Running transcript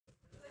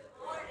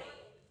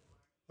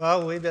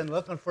Well, we've been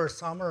looking for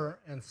summer,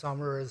 and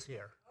summer is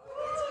here.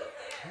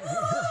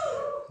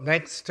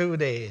 Next 2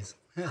 days.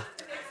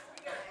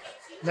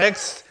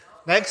 next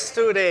next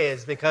 2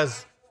 days,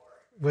 because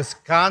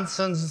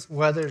Wisconsin's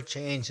weather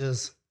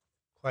changes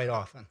quite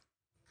often.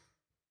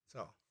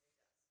 So,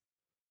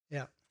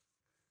 yeah.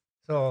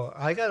 So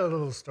I got a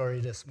little story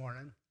this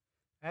morning.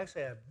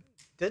 Actually, I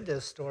did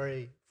this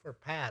story for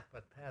Pat,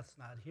 but Pat's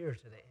not here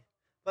today.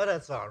 But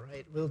that's all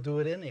right. We'll do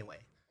it anyway.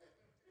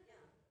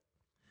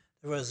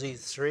 There was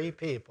these three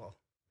people,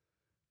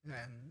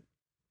 and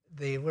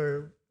they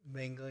were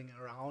mingling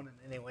around, and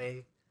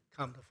anyway,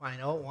 come to find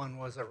out, one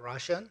was a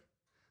Russian,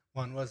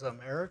 one was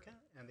American,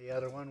 and the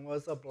other one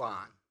was a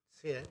blonde.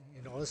 See it?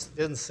 You notice it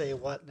didn't say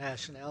what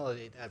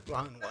nationality that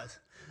blonde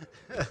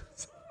was.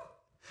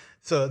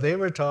 So they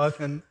were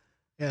talking,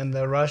 and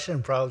the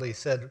Russian probably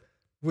said,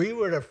 "We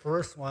were the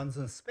first ones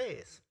in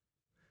space,"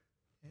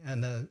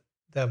 and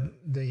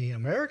the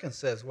American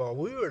says, "Well,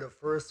 we were the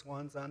first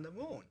ones on the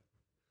moon."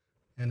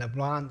 And the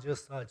blonde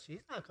just thought,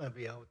 she's not going to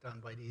be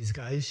outdone by these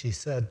guys. She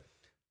said,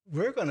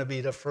 "We're going to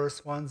be the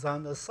first ones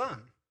on the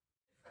sun."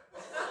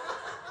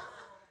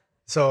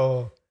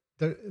 So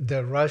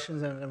the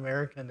Russians and the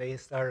American, they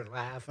started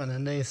laughing,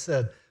 and they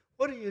said,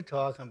 "What are you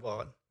talking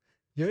about?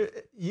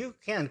 You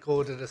can't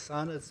go to the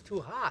sun. It's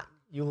too hot.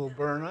 You will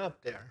burn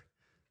up there."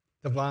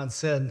 The blonde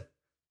said,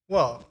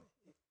 "Well,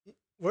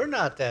 we're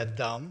not that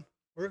dumb.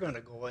 We're going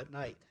to go at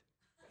night."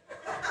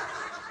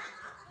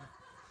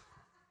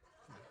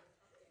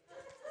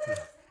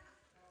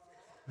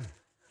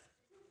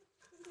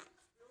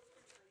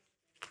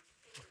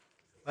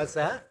 What's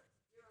that?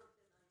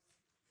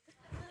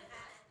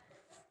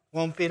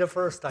 Won't be the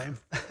first time.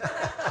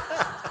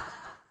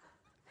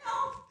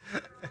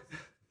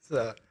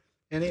 So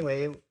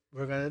anyway,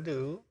 we're going to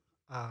do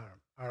our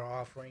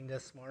offering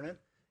this morning.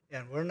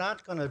 And we're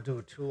not going to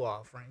do two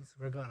offerings.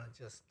 We're going to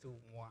just do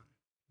one.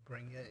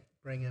 Bring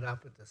it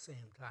up at the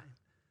same time.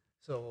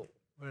 So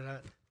we're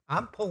not.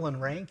 I'm pulling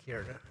rank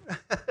here.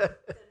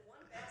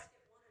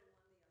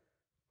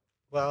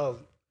 Well,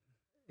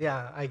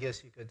 yeah, I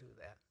guess you could do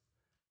that.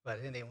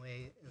 But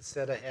anyway,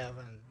 instead of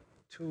having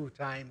 2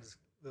 times,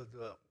 we'll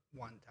do it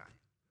one time.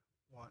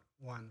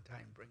 One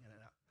time bringing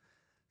it up.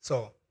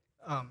 So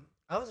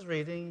I was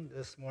reading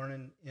this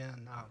morning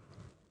in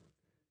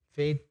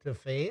Faith to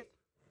Faith,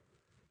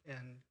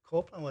 and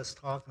Copeland was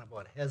talking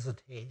about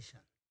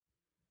hesitation.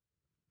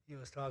 He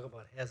was talking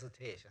about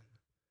hesitation.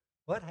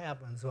 What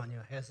happens when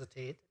you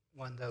hesitate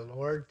when the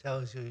Lord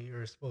tells you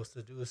you're supposed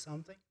to do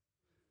something?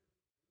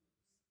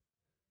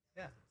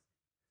 Yeah,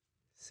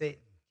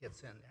 Satan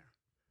gets in there.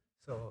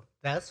 So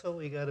that's what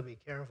we got to be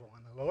careful.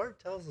 When the Lord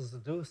tells us to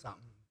do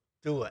something,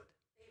 do it.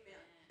 Amen.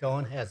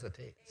 Don't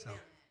hesitate.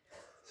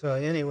 So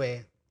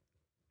anyway,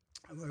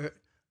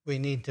 we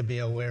need to be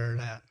aware of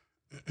that.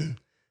 You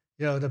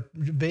know, the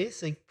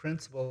basic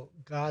principle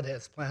God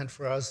has planned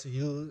for us to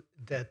use,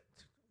 that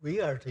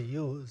we are to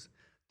use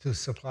to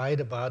supply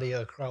the body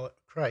of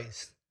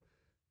Christ,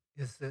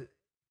 is that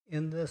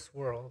in this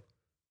world,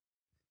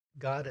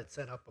 God had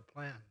set up a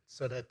plan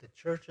so that the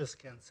churches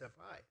can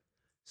survive.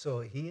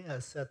 So he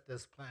has set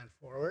this plan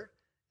forward,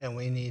 and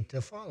we need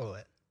to follow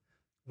it.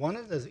 One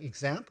of the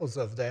examples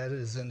of that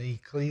is in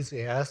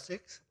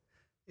Ecclesiastics.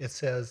 It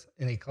says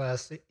in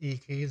Ecclesiastics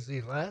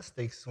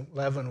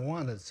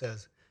 11:1, it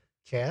says,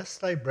 "Cast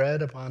thy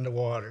bread upon the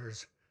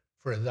waters,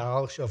 for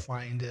thou shalt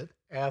find it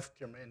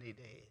after many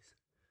days."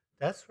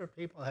 That's where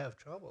people have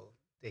trouble.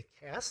 They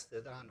cast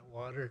it on the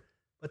water,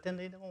 but then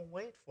they don't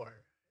wait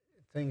for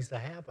things to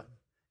happen.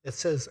 It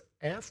says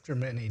after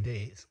many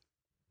days.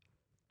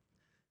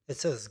 It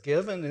says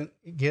give and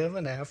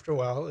after a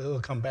while it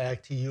will come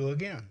back to you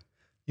again.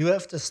 You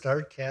have to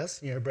start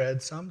casting your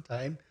bread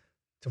sometime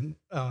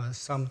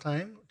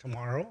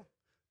tomorrow.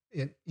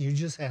 You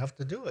just have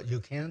to do it. You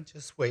can't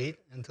just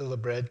wait until the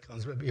bread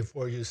comes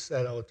before you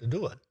set out to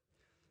do it.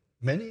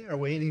 Many are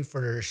waiting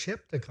for their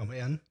ship to come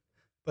in,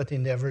 but they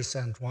never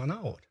sent one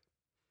out.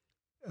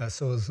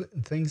 So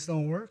things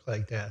don't work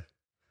like that.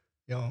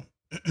 You know,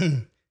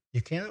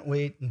 you can't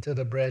wait until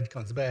the bread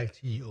comes back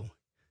to you.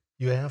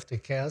 You have to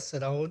cast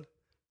it out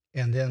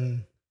and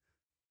then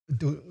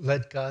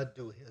let God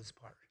do his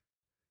part.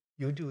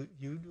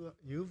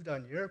 You've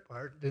done your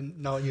part,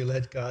 then now you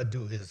let God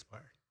do his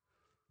part.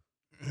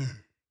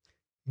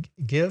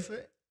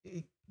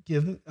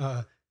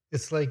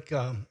 It's like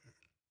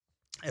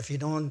if you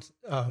don't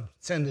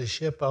send a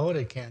ship out,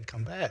 it can't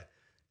come back.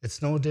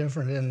 It's no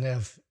different than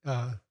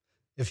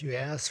if you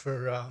ask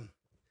for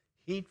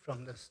heat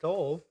from the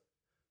stove.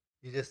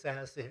 You just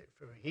ask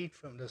for heat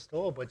from the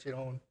stove, but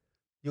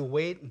you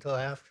wait until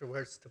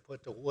afterwards to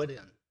put the wood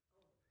in.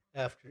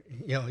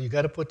 You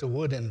got to put the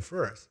wood in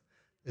first.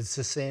 It's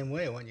the same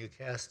way. When you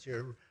cast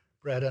your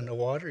bread on the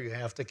water, you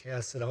have to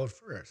cast it out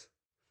first.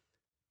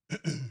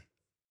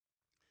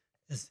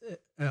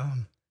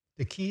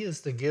 The key is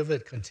to give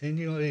it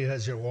continually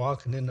as you're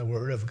walking in the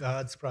Word of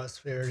God's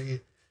prosperity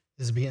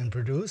is being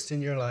produced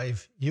in your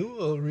life. You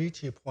will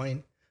reach a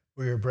point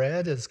where your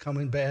bread is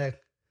coming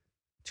back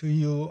to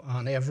you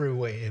on every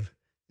wave.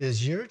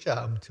 is your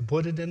job to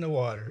put it in the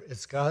water.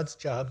 It's God's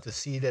job to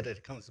see that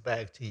it comes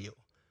back to you.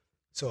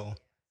 So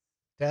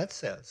that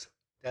says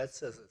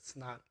it's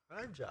not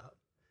our job.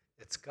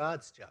 It's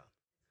God's job.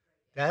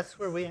 That's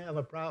where we have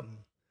a problem.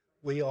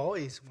 We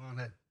always want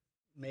to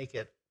make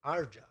it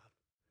our job,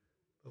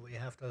 but we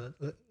have to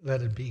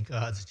let it be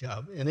God's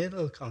job, and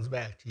it'll come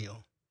back to you.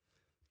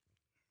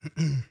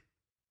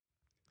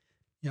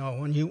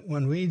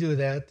 When we do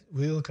that,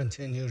 we'll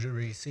continue to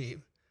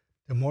receive.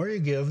 The more you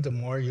give, the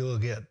more you'll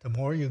get. The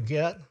more you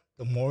get,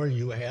 the more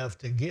you have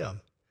to give.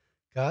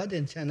 God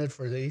intended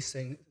for these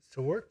things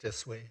to work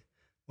this way.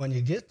 When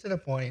you get to the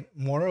point,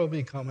 more will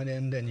be coming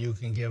in than you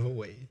can give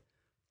away.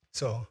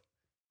 So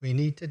we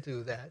need to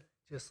do that.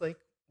 Just like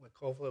what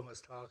Copeland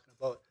was talking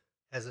about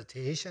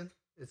hesitation,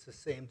 it's the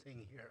same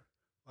thing here.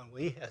 When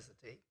we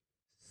hesitate,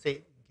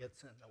 Satan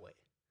gets in the way.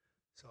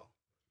 So,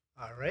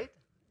 all right.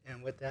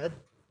 And with that,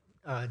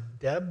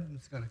 Deb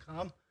is going to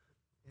come,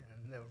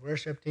 and the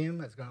worship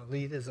team is going to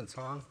lead us in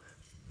song.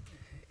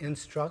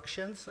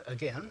 Instructions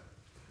again.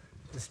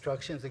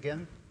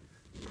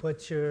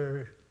 Put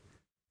your...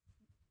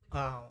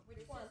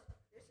 Which one?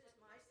 This is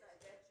my side,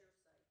 that's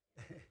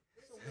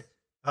your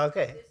side.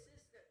 Okay.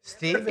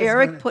 Steve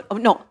Eric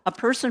a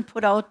person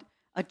put out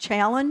a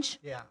challenge.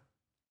 Yeah.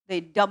 They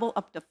double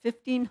up to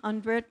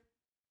 1,500.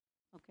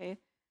 Okay.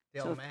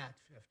 They'll match.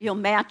 50. He'll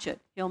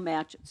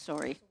match it.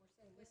 Sorry.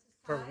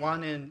 For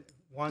one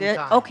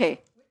time.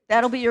 Okay.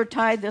 That'll be your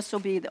tithe. This will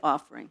be the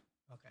offering.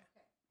 Okay.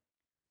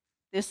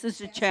 This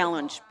is a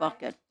challenge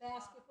bucket.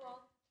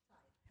 Basketball.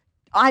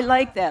 I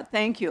like that.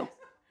 Thank you.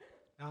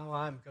 Now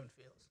I'm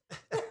confused. This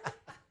is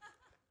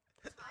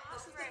the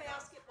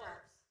basketball.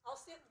 I'll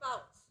sit and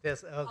bounce.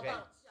 This, okay.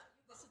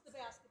 This is the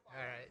basketball.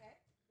 All right. Okay?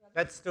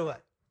 Let's do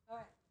it. All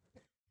right.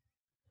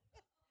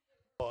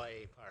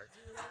 Boy part.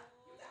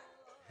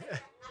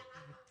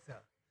 So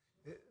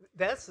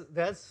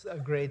that's a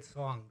great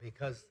song,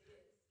 because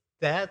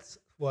that's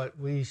what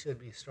we should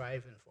be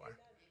striving for.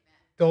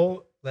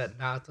 Don't let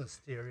nothing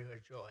steal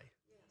your joy.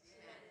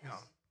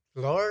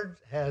 The Lord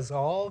has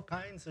all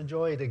kinds of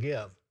joy to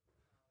give,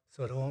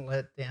 so don't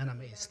let the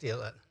enemy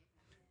steal it.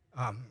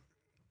 The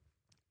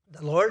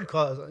Lord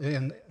calls,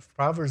 in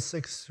Proverbs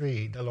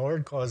 6:3, the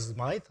Lord causes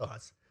my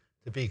thoughts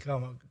to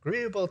become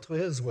agreeable to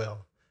his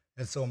will,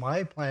 and so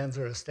my plans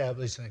are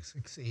established and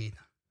succeed.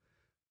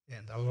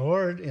 And the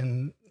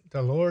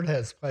Lord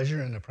has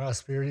pleasure in the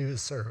prosperity of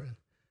his servant,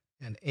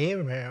 and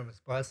Abraham's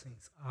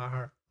blessings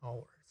are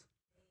ours.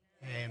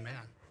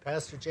 Amen.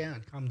 Pastor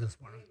Jan, come this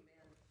morning.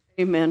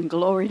 Amen.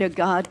 Glory to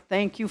God.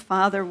 Thank you,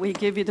 Father. We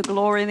give you the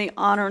glory and the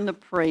honor and the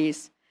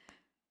praise.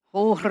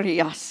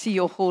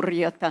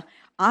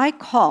 I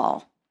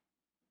call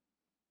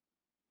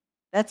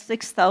that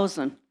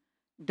 6,000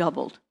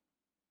 doubled,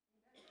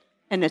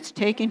 and it's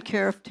taken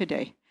care of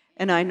today.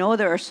 And I know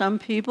there are some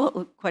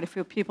people, quite a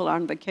few people are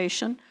on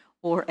vacation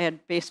or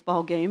at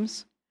baseball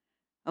games,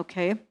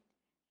 okay?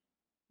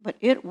 But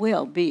it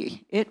will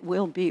be.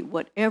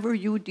 Whatever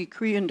you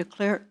decree and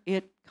declare,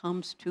 it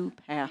comes to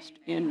pass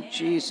in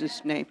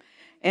Jesus' name.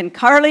 And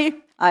Carly,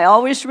 I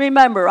always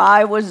remember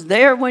I was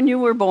there when you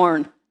were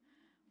born.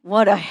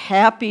 What a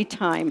happy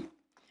time.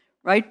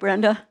 Right,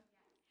 Brenda?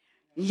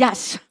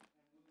 Yes.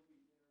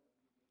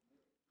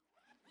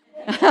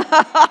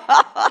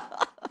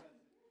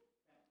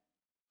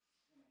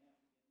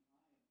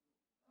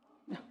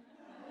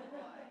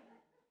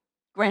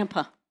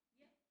 Grandpa.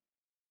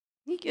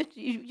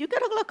 You got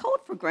to look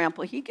out for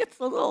Grandpa. He gets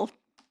a little...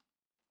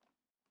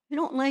 He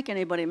don't like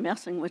anybody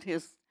messing with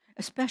his,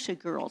 especially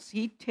girls.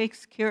 He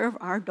takes care of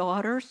our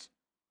daughters.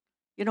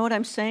 You know what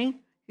I'm saying?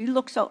 He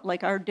looks out,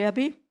 like our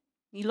Debbie.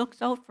 He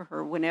looks out for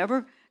her.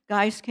 Whenever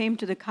guys came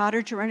to the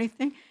cottage or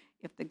anything,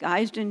 if the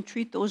guys didn't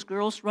treat those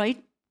girls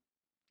right,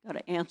 got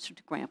to answer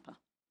to Grandpa.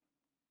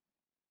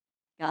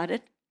 Got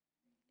it?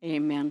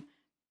 Amen.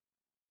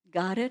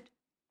 Got it?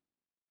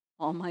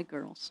 All my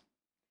girls.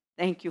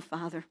 Thank you,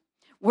 Father.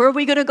 Where are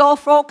we going to go,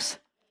 folks?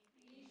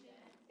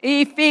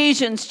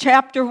 Ephesians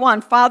chapter 1.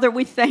 Father,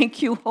 we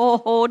thank you.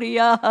 Father,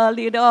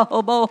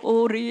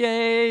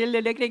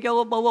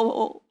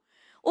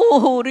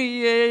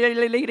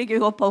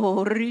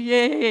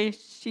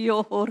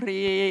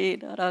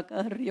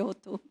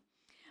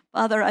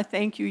 I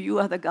thank you. You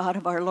are the God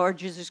of our Lord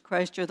Jesus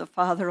Christ. You're the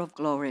Father of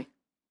glory.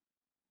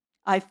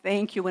 I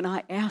thank you and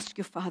I ask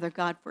you, Father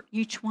God, for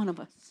each one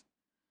of us,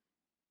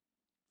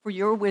 for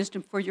your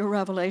wisdom, for your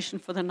revelation,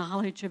 for the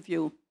knowledge of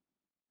you,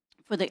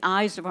 for the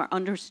eyes of our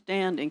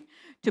understanding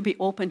to be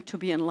open, to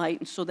be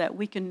enlightened, so that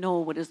we can know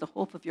what is the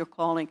hope of your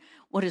calling,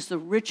 what is the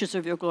riches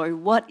of your glory,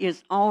 what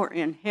is our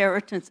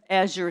inheritance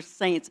as your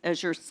saints,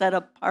 as your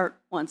set-apart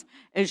ones,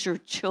 as your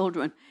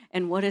children,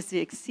 and what is the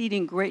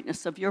exceeding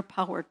greatness of your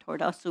power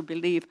toward us who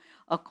believe,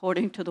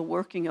 according to the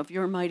working of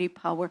your mighty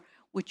power,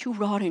 which you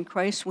wrought in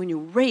Christ when you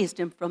raised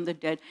him from the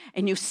dead,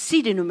 and you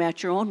seated him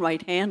at your own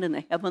right hand in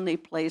the heavenly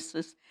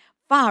places,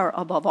 far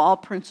above all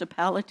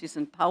principalities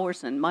and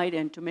powers and might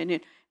and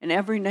dominion, and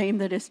every name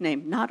that is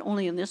named, not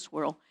only in this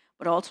world,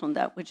 but also in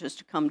that which is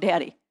to come.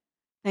 Daddy,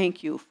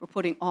 thank you for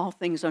putting all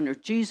things under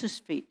Jesus'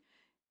 feet.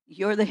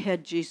 You're the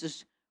head,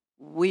 Jesus.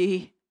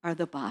 We are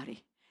the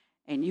body.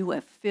 And you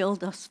have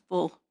filled us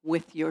full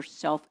with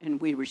yourself, and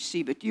we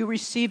receive it. Do you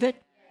receive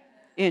it?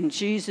 In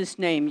Jesus'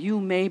 name, you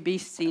may be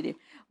seated.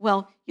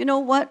 Well, you know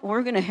what?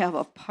 We're going to have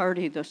a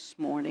party this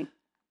morning.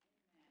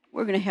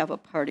 We're going to have a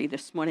party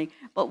this morning.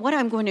 But what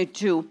I'm going to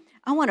do,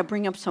 I want to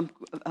bring up some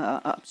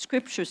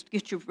scriptures to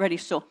get you ready.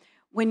 So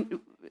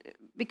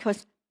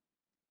because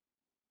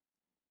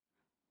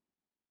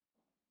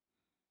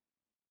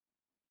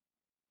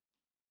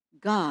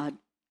God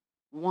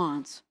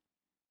wants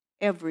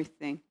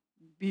everything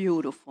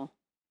beautiful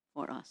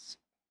for us.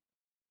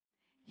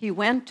 He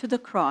went to the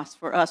cross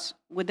for us.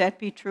 Would that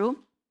be true?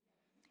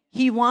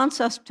 He wants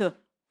us to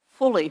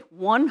fully,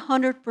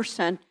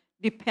 100%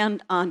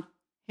 depend on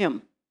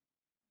Him.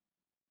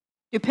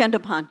 Depend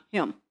upon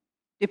Him.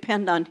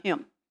 Depend on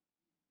Him.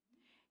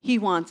 He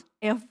wants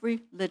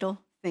every little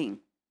thing.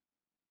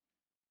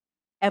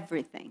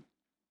 Everything.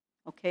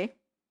 Okay?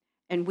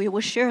 And we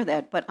will share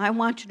that. But I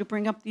want you to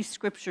bring up these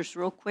scriptures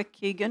real quick,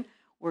 Keegan.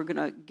 We're going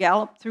to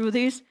gallop through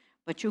these,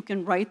 but you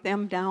can write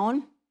them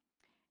down.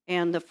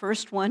 And the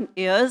first one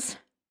is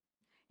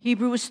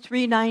Hebrews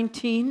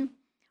 3:19.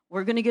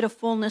 We're going to get a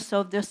fullness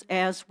of this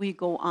as we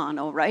go on,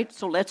 all right?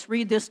 So let's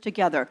read this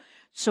together.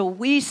 So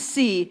we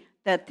see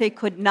that they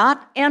could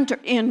not enter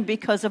in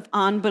because of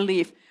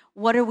unbelief.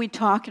 What are we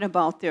talking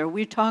about there?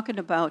 We're talking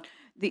about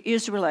the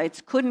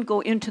Israelites couldn't go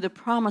into the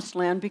promised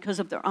land because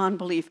of their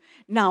unbelief.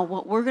 Now,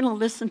 what we're going to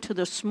listen to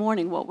this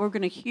morning, what we're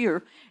going to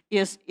hear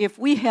is if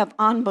we have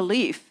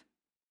unbelief,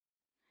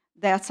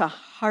 that's a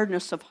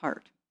hardness of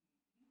heart.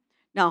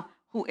 Now,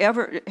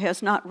 whoever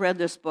has not read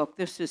this book,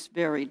 this is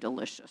very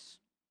delicious.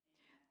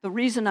 The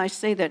reason I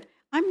say that,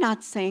 I'm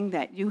not saying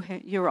that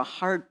you're a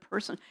hard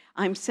person.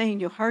 I'm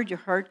saying you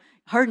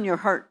harden your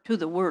heart to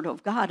the Word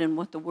of God and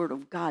what the Word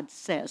of God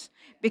says,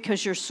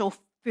 because you're so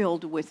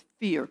filled with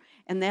fear.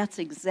 And that's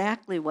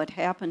exactly what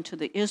happened to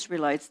the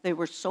Israelites. They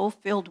were so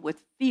filled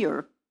with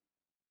fear,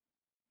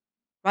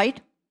 right?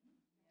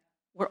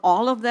 Were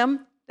all of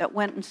them that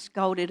went and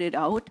scouted it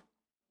out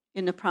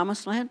in the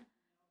promised land?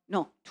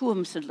 No, 2 of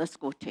them said, let's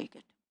go take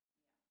it.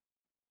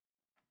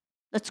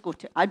 Let's go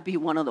take it. I'd be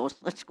one of those,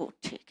 let's go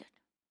take it.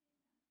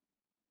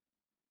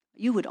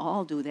 You would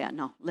all do that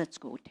now. Let's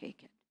go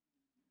take it.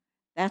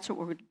 That's what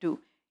we're going to do.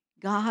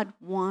 God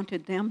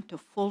wanted them to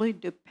fully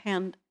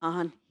depend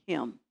on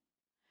Him,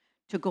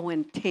 to go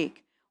and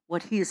take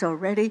what He's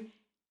already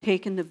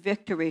taken the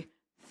victory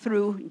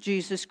through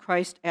Jesus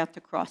Christ at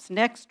the cross.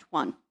 Next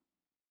one.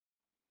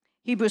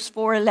 Hebrews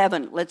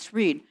 4:11. Let's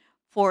read.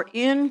 For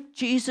in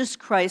Jesus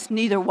Christ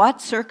neither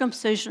what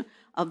circumcision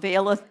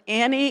availeth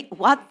any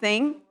what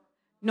thing,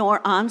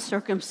 nor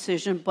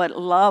uncircumcision, but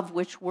love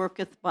which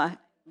worketh by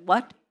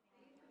what?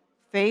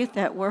 Faith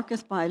that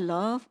worketh by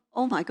love.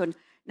 Oh my goodness.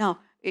 Now,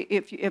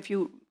 if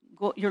you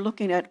go, you're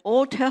looking at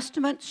Old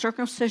Testament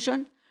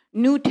circumcision,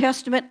 New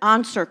Testament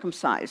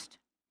uncircumcised.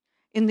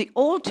 In the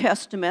Old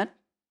Testament,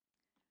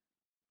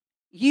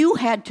 you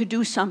had to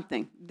do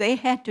something. They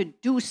had to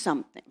do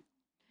something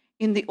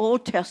in the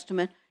Old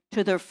Testament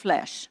to their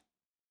flesh.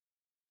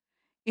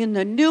 In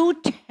the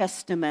New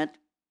Testament,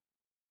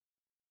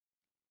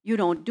 you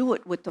don't do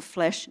it with the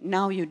flesh.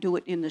 Now you do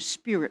it in the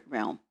spirit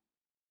realm.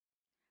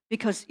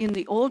 Because in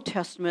the Old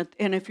Testament,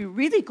 and if you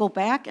really go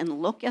back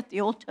and look at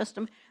the Old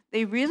Testament,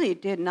 they really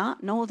did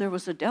not know there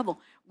was a devil.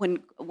 When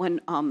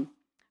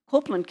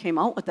Copeland came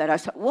out with that, I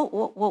said,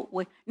 whoa,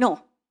 wait.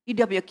 No,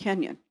 E.W.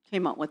 Kenyon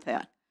came out with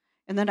that.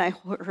 And then I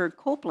heard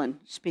Copeland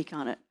speak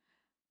on it.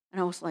 And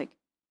I was like,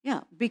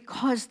 yeah,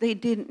 because they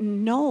didn't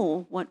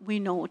know what we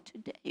know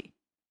today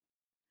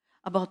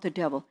about the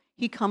devil.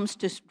 He comes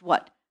to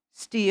what?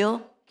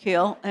 Steal,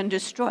 kill, and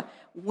destroy.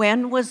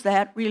 When was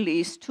that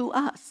released to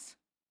us?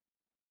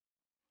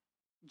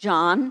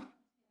 John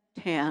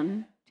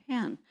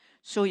 10:10.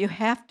 So you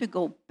have to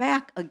go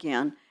back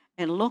again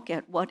and look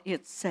at what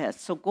it says.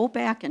 So go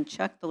back and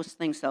check those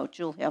things out.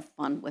 You'll have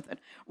fun with it.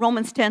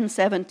 Romans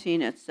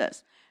 10:17 it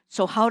says.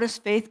 So how does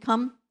faith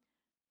come?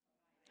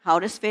 How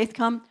does faith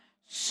come?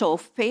 So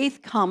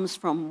faith comes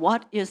from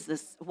what is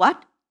this?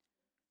 What?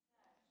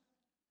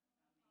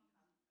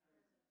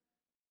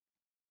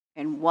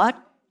 And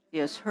what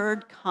is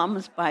heard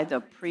comes by the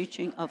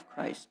preaching of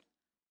Christ.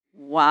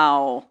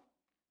 Wow.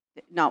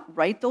 Now,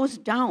 write those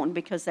down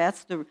because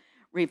that's the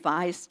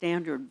Revised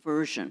Standard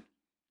Version,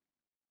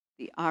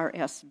 the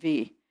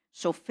RSV.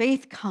 So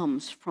faith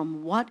comes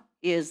from what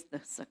is the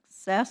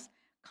success,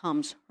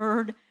 comes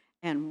heard,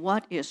 and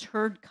what is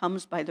heard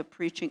comes by the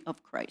preaching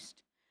of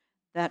Christ.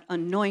 That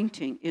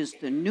anointing is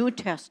the New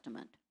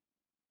Testament,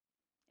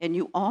 and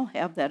you all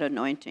have that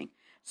anointing.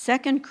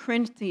 2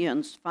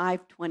 Corinthians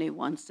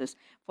 5:21 says,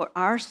 for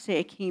our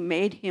sake He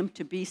made Him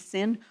to be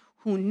sin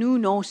who knew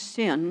no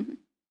sin,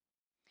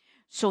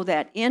 so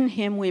that in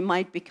Him we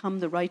might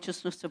become the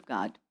righteousness of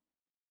God.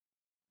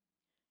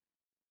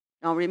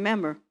 Now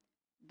remember,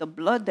 the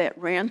blood that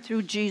ran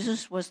through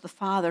Jesus was the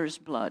Father's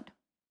blood.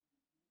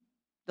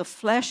 The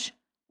flesh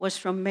was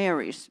from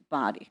Mary's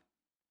body.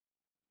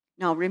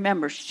 Now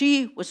remember,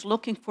 she was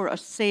looking for a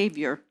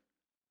Savior.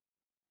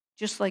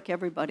 just like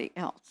everybody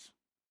else.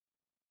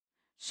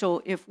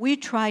 So if we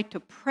try to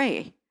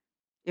pray,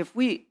 if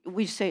we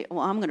say, well,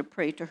 I'm going to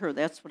pray to her,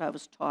 that's what I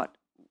was taught,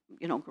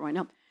 growing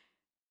up.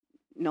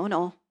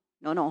 No.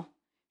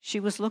 She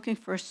was looking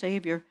for a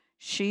Savior.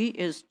 She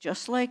is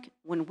just like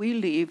when we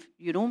leave,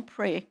 you don't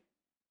pray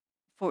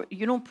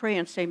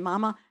and say,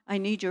 Mama, I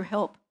need your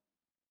help.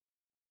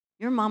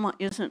 Your mama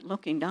isn't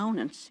looking down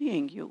and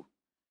seeing you.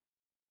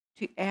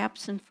 To be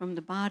absent from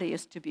the body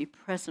is to be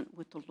present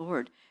with the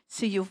Lord.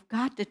 See, you've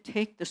got to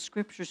take the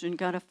scriptures and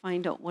got to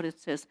find out what it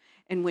says.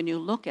 And when you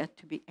look at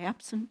to be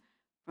absent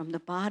from the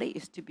body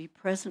is to be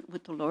present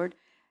with the Lord.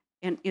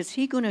 And is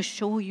he going to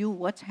show you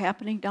what's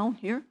happening down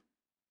here?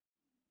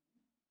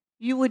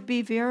 You would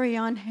be very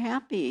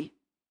unhappy.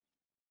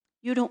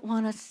 You don't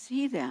want to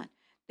see that.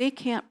 They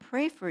can't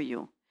pray for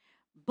you.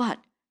 But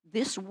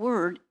this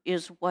word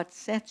is what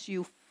sets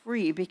you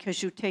free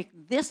because you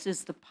take this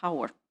is the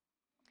power.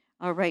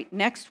 All right,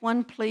 next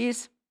one,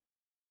 please.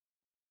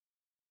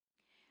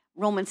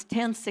 Romans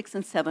 10, 6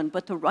 and 7.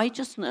 But the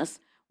righteousness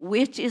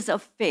which is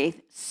of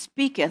faith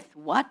speaketh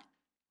what?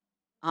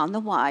 On the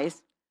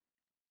wise,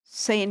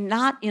 saying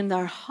not in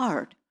their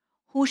heart,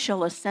 who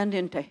shall ascend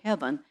into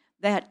heaven,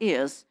 that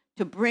is,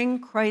 to bring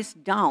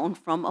Christ down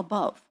from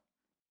above.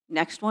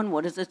 Next one,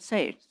 what does it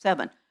say?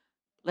 7.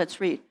 Let's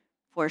read.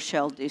 For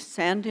shall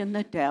descend in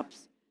the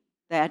depths,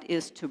 that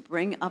is, to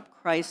bring up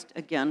Christ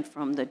again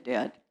from the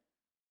dead.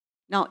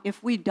 Now,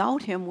 if we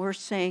doubt him, we're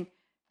saying,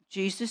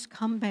 Jesus,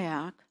 come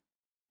back.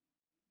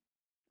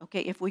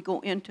 Okay, if we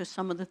go into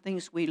some of the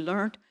things we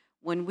learned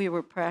when we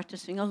were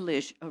practicing a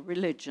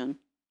religion,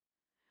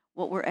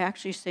 what we're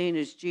actually saying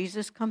is,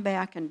 Jesus, come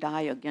back and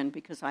die again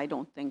because I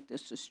don't think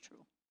this is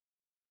true.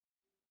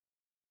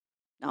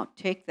 Now,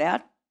 take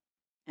that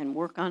and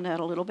work on that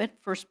a little bit.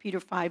 1 Peter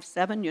 5,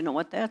 7, you know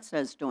what that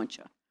says, don't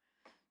you?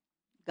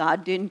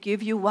 God didn't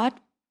give you what?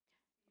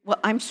 Well,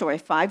 I'm sorry,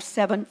 5,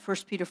 7, 1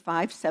 Peter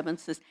 5, 7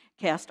 says,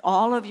 cast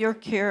all of your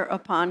care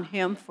upon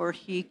him, for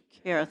he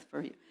careth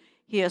for you.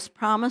 He has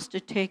promised to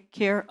take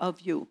care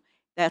of you.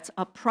 That's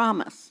a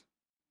promise.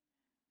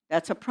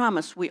 That's a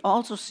promise. We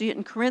also see it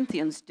in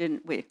Corinthians,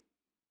 didn't we?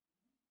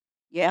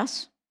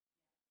 Yes?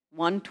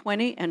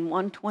 1:20 and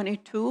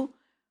 1:22.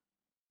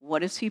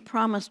 What has he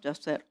promised us?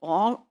 That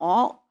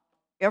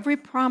every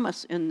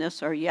promise in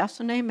this are yes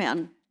and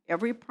amen.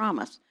 Every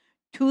promise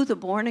to the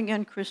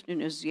born-again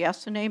Christian is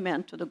yes and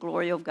amen to the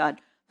glory of God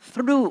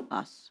through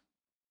us.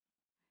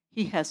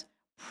 He has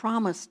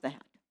promised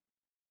that.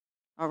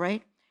 All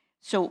right?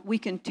 So we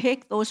can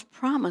take those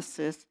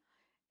promises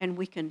and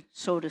we can,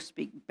 so to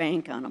speak,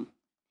 bank on them.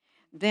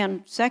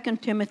 Then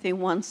 2 Timothy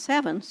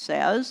 1:7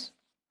 says,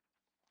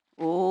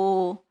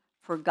 oh,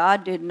 for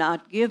God did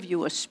not give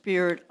you a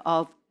spirit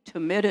of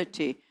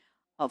timidity,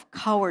 of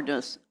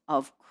cowardice,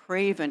 of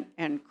craven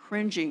and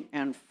cringing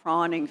and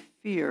fawning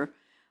fear,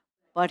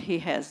 but he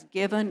has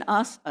given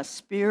us a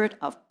spirit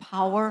of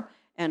power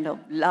and of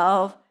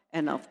love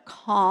and of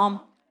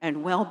calm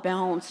and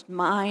well-balanced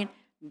mind,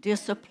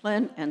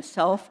 discipline and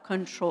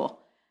self-control.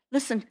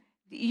 Listen,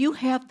 you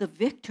have the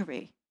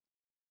victory.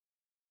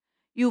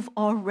 You've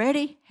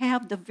already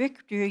have the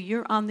victory.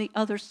 You're on the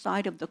other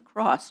side of the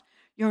cross.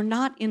 You're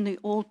not in the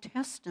Old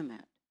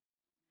Testament.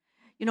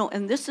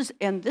 And this is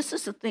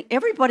the thing.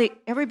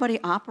 Everybody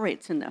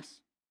operates in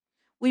this.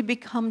 We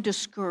become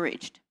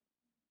discouraged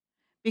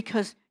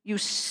because you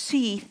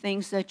see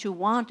things that you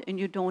want and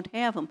you don't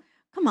have them.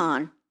 Come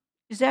on,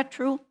 is that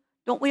true?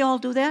 Don't we all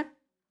do that?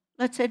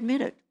 Let's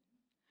admit it.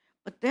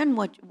 But then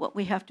what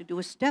we have to do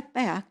is step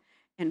back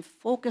and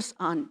focus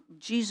on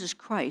Jesus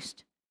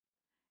Christ.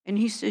 And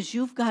he says,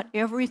 you've got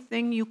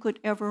everything you could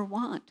ever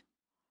want.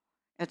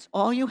 That's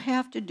all you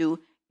have to do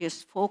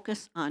is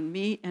focus on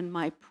me and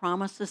my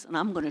promises, and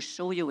I'm going to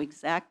show you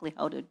exactly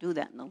how to do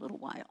that in a little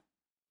while.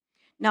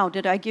 Now,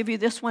 did I give you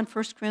this one,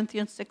 1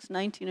 Corinthians 6,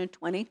 19 and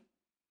 20?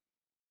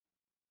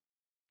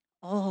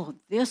 Oh,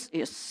 this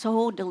is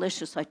so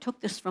delicious. I took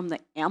this from the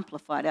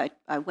Amplified.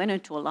 I went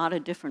into a lot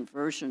of different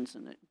versions,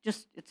 and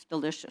it's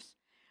delicious.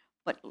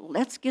 But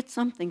let's get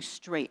something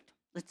straight.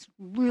 Let's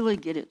really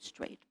get it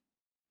straight.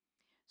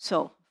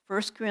 So,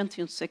 1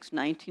 Corinthians 6,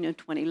 19 and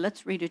 20,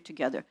 let's read it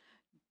together.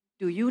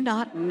 Do you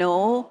not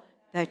know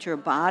that your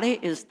body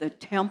is the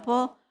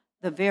temple,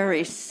 the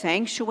very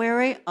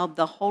sanctuary of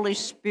the Holy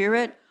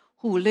Spirit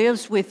who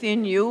lives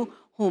within you,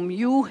 whom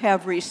you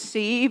have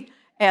received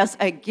as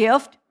a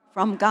gift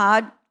from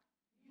God?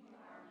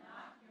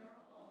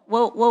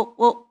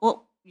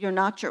 Well, you're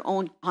not your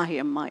own. I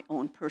am my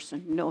own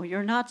person. No,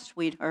 you're not,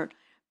 sweetheart.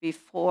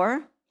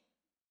 Before,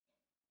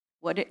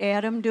 what did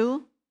Adam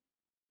do?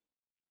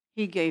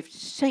 He gave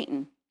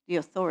Satan the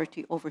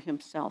authority over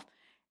himself.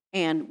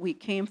 And we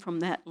came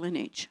from that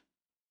lineage.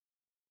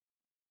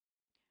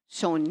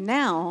 So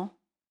now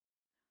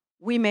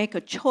we make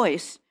a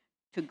choice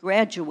to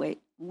graduate.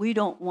 We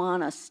don't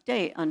want to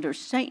stay under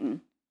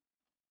Satan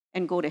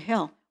and go to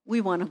hell.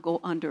 We want to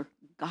go under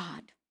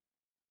God,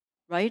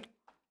 right?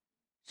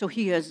 So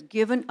he has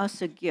given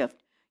us a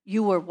gift.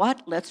 You were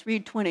what? Let's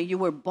read 20. You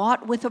were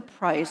bought with a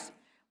price,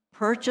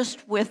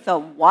 purchased with a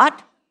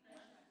what?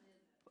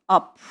 a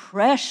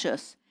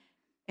precious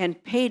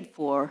and paid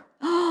for,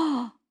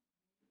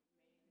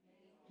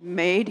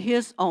 made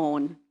his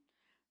own.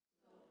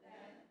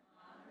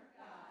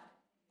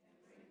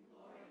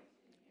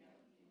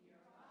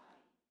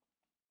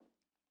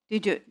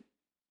 Did you?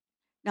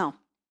 Now,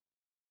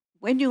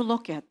 when you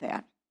look at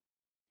that,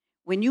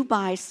 when you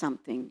buy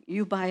something,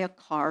 you buy a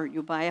car,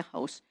 you buy a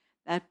house,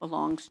 that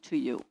belongs to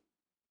you.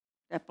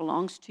 That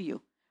belongs to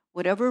you.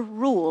 Whatever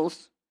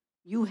rules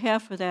you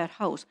have for that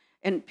house,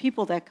 and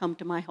people that come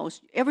to my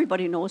house,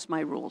 everybody knows my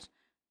rules.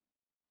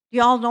 Do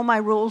you all know my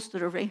rules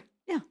that are, yeah.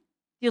 Do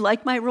you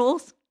like my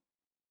rules?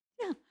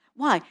 Yeah.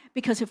 Why?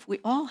 Because if we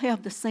all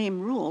have the same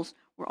rules,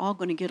 we're all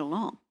going to get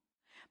along.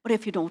 But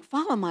if you don't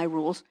follow my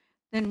rules,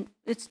 then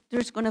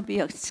there's going to be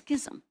a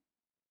schism.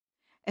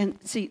 And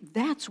see,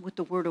 that's with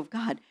the Word of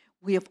God.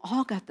 We have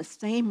all got the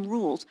same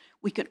rules.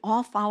 We can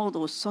all follow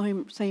those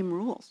same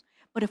rules.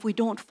 But if we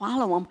don't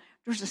follow them,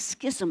 there's a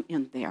schism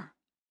in there.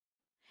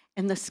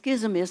 And the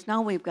schism is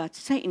now we've got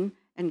Satan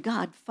and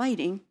God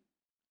fighting,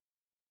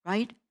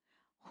 right?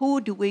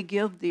 Who do we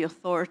give the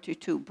authority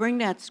to? Bring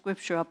that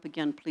scripture up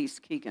again, please,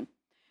 Keegan.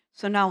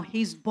 So now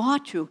he's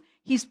bought you.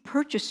 He's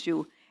purchased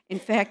you. In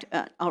fact,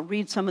 I'll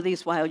read some of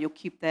these while you'll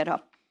keep that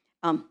up.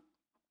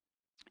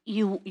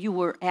 You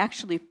were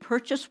actually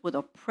purchased with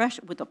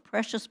the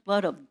precious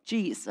blood of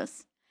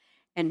Jesus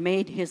and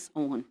made his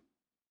own.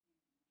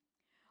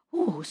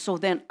 Ooh, so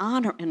then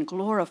honor and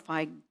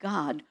glorify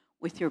God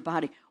with your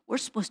body. We're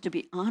supposed to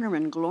be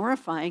honoring and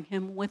glorifying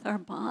him with our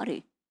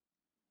body.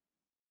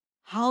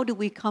 How do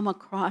we come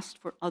across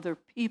for other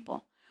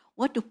people?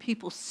 What do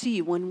people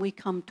see when we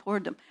come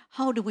toward them?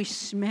 How do we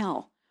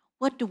smell?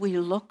 What do we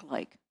look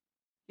like?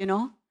 You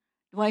know,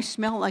 do I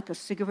smell like a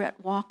cigarette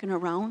walking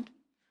around?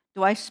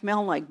 Do I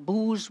smell like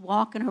booze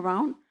walking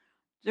around?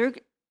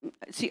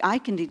 See, I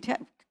can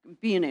detect,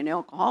 being an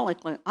alcoholic,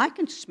 I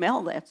can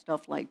smell that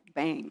stuff like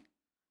bang.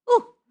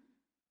 Ooh.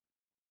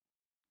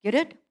 Get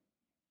it?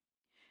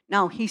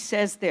 Now, he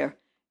says there,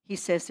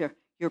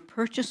 you're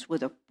purchased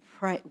with a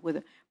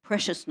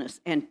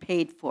preciousness and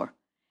paid for,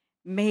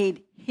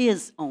 made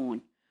his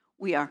own.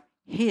 We are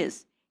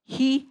his.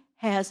 He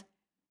has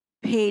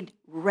paid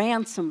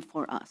ransom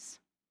for us.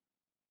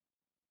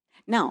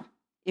 Now,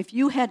 if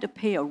you had to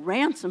pay a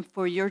ransom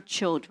for your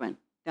children,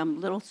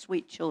 them little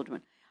sweet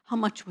children, how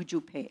much would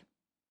you pay?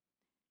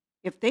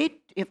 If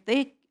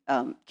they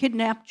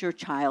kidnapped your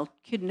child,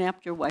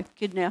 kidnapped your wife,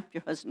 kidnapped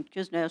your husband,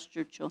 kidnapped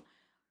your children,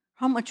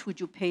 how much would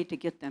you pay to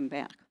get them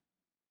back?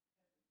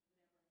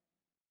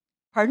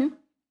 Pardon?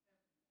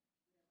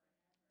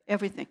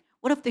 Everything.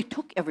 What if they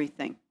took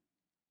everything?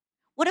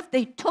 What if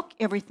they took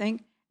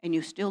everything and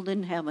you still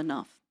didn't have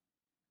enough?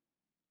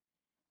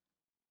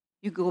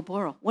 You go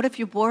borrow. What if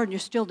you borrowed and you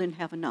still didn't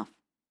have enough?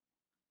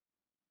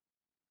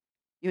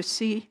 You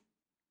see,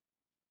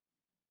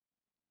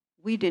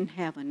 we didn't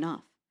have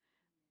enough,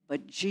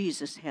 but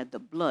Jesus had the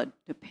blood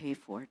to pay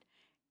for it,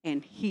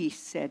 and he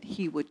said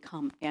he would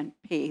come and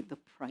pay the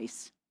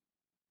price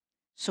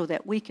so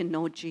that we can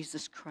know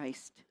Jesus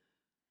Christ.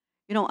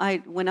 You know,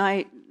 when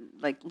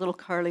like little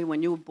Carly,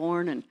 when you were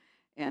born,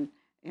 and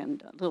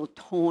little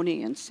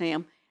Tony and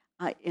Sam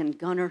and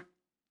Gunnar,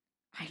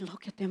 I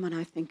look at them and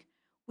I think,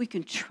 we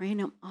can train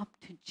them up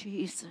to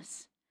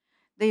Jesus.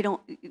 They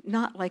don't,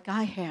 not like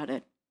I had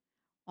it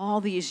all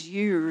these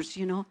years,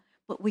 you know,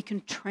 but we can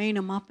train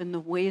them up in the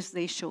ways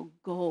they shall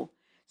go.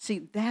 See,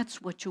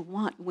 that's what you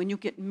want. When you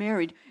get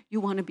married, you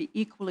want to be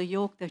equally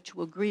yoked, that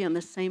you agree on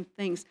the same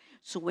things.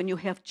 So when you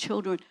have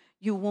children,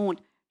 you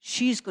won't,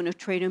 she's going to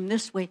train him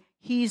this way,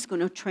 he's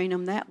going to train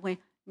him that way.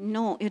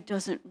 No, it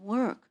doesn't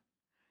work.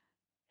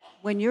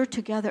 When you're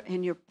together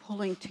and you're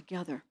pulling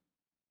together,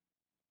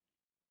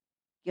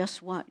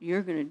 guess what?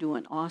 You're going to do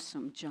an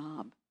awesome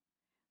job.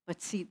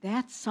 But see,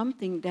 that's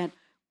something that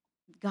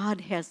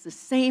God has the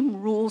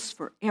same rules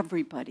for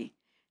everybody.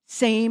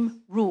 Same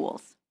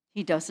rules.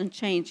 He doesn't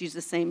change. He's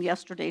the same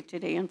yesterday,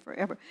 today, and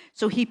forever.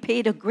 So he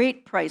paid a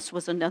great price,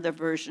 was another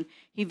version.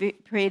 He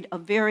paid a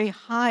very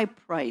high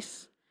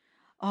price.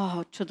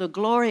 Oh, to the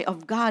glory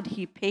of God,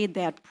 he paid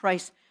that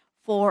price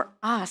for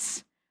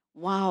us.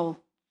 Wow.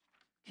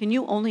 Can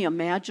you only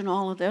imagine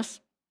all of this?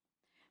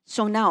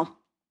 So now,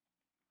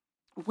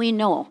 we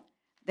know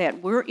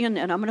that we're in,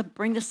 and I'm going to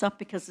bring this up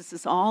because this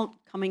is all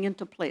coming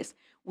into place.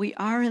 We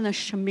are in a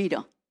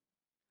Shemitah.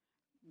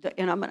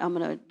 And I'm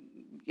going to,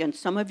 and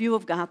some of you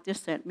have got this,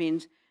 that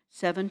means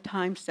 7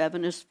 times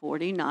 7 is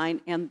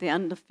 49, and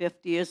then the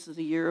 50 is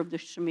the year of the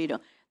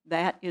Shemitah.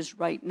 That is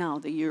right now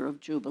the year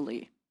of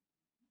Jubilee.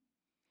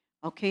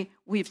 Okay,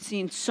 we've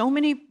seen so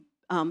many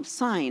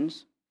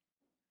signs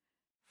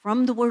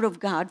from the Word of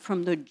God,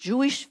 from the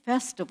Jewish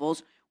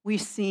festivals. We've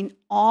seen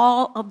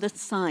all of the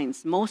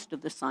signs, most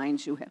of the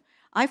signs you have.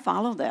 I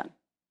follow that,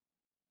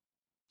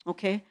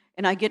 okay?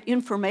 And I get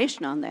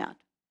information on that.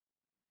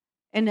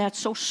 And that's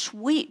so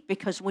sweet,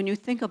 because when you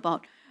think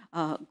about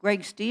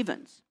Greg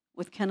Stevens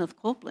with Kenneth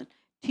Copeland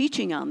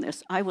teaching on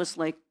this, I was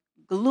like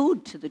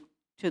glued to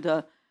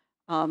the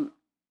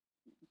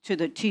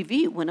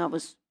TV when I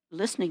was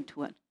listening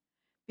to it,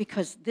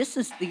 because this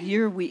is the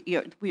year we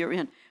are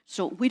in.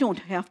 So we don't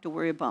have to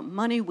worry about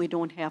money. We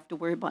don't have to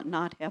worry about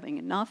not having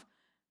enough.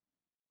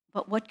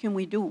 But what can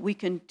we do? We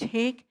can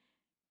take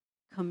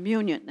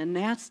communion, and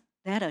that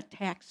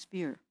attacks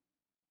fear.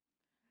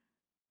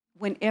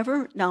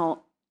 Whenever,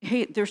 now,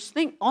 hey,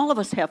 all of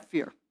us have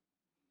fear.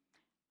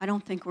 I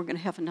don't think we're going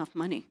to have enough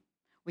money.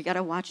 We got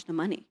to watch the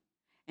money.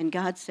 And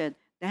God said,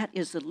 that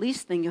is the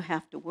least thing you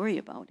have to worry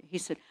about. He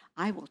said,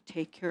 I will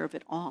take care of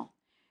it all.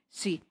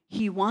 See,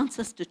 he wants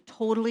us to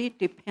totally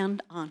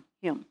depend on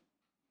him.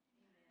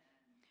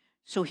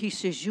 So he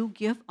says, you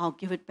give, I'll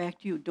give it back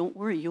to you. Don't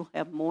worry, you'll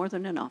have more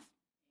than enough.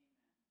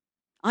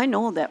 I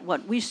know that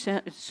what we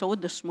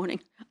sowed this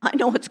morning, I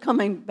know it's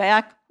coming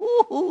back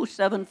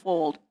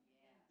sevenfold.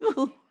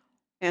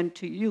 And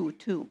to you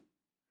too.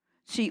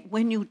 See,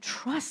 when you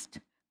trust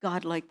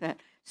God like that,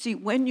 see,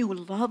 when you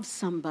love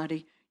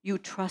somebody, you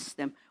trust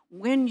them.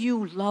 When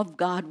you love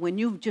God, when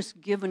you've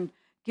just given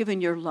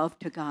your love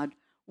to God,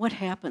 what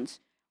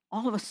happens?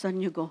 All of a sudden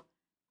you go,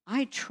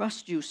 I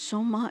trust you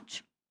so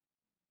much.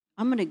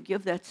 I'm going to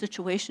give that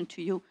situation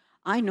to you.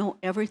 I know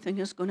everything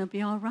is going to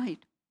be all right.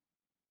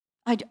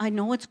 I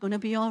know it's going to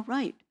be all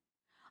right.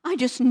 I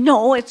just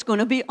know it's going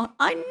to be,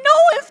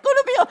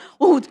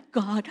 oh,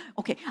 God,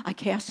 okay, I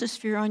cast this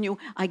fear on you.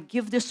 I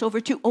give this over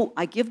to you. Oh,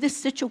 I give this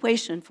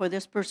situation for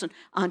this person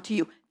onto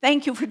you.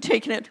 Thank you for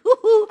taking it.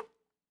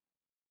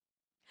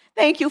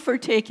 Thank you for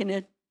taking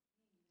it.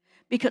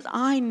 Because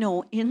I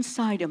know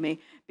inside of me,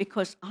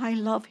 because I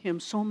love him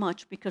so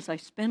much, because I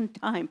spend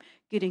time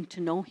getting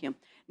to know him.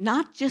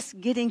 Not just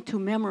getting to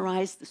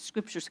memorize the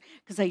scriptures,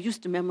 because I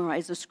used to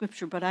memorize the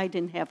scripture, but I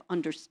didn't have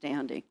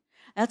understanding.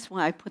 That's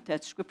why I put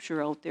that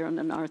scripture out there in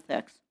the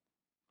narthex.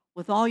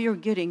 With all you're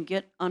getting,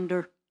 get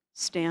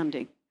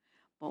understanding.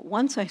 But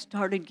once I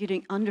started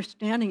getting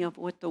understanding of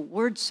what the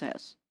word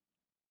says,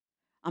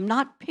 I'm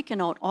not picking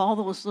out all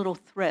those little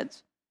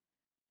threads,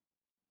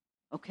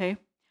 okay?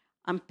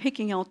 I'm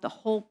picking out the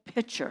whole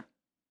picture.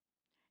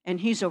 And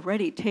he's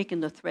already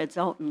taken the threads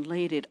out and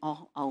laid it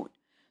all out.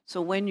 So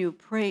when you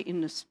pray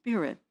in the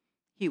Spirit,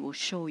 he will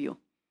show you.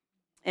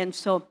 And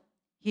so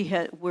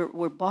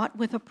we're bought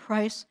with a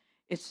price.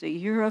 It's the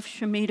year of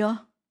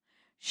Shemitah.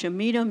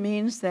 Shemitah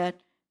means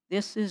that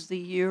this is the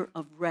year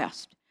of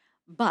rest.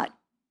 But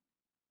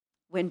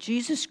when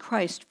Jesus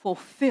Christ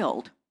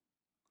fulfilled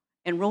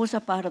and rose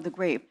up out of the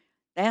grave,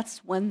 that's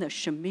when the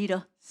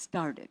Shemitah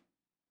started.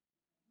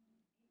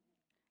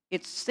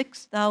 It's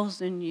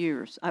 6,000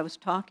 years. I was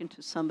talking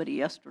to somebody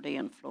yesterday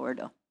in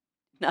Florida.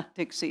 Not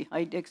Dixie.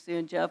 Hi, Dixie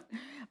and Jeff.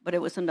 But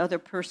it was another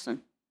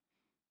person.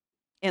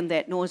 And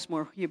that knows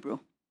more Hebrew.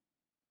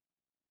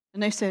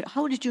 And they said,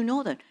 how did you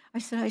know that? I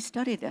said, I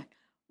studied that.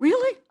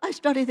 Really? I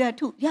studied that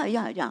too.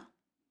 Yeah.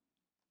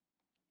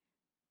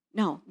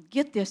 Now,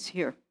 get this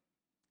here.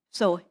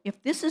 So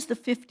if this is the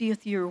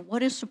 50th year,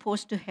 what is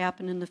supposed to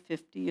happen in the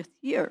 50th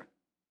year?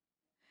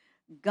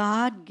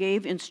 God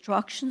gave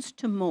instructions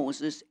to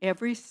Moses.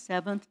 Every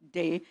seventh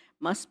day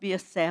must be a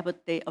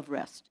Sabbath day of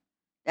rest.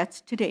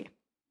 That's today.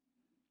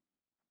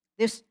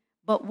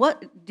 But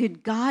what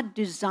did God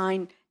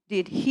design?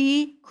 Did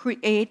he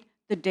create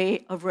the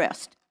day of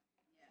rest?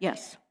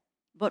 Yes.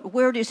 But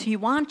where does he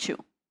want you?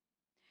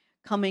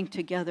 Coming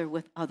together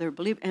with other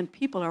believers. And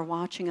people are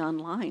watching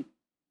online.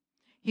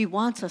 He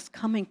wants us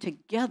coming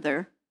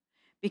together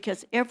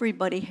because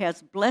everybody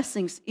has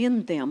blessings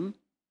in them.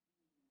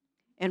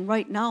 And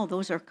right now,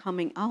 those are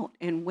coming out.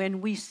 And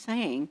when we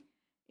sang,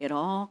 it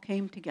all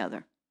came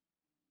together.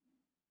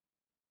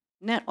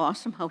 Isn't that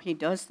awesome how he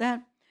does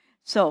that?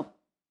 So,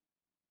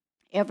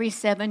 every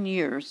 7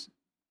 years,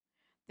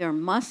 there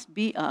must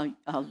be a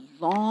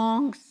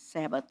long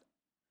Sabbath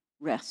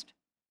rest.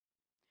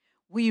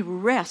 We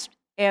rest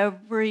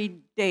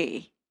every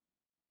day.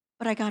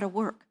 But I got to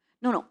work.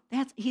 No,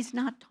 he's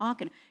not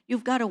talking.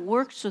 You've got to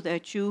work so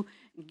that you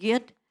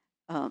get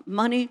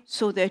money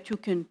so that you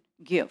can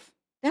give.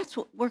 That's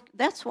what work.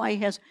 That's why he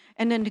has,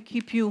 and then to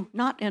keep you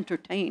not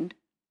entertained.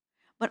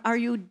 But are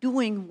you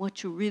doing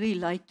what you really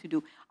like to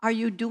do? Are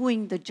you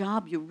doing the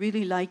job you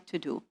really like to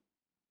do?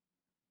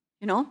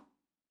 You know,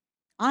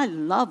 I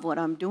love what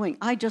I'm doing.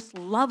 I just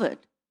love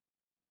it.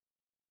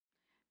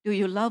 Do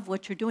you love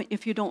what you're doing?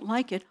 If you don't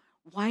like it,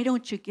 why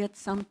don't you get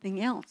something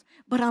else?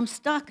 But I'm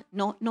stuck.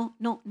 No.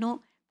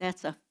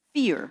 That's a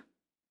fear.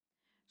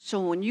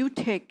 So when you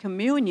take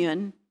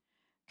communion,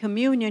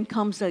 communion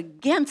comes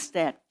against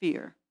that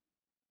fear.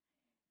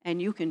 And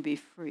you can be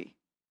free.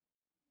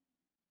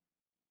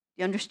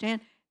 You understand?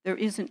 There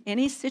isn't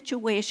any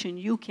situation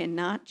you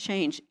cannot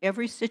change.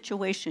 Every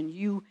situation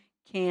you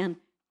can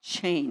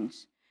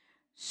change.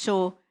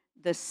 So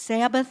the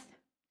Sabbath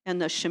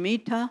and the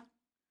Shemitah,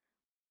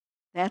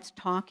 that's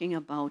talking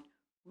about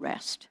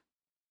rest.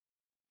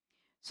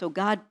 So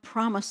God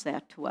promised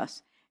that to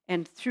us.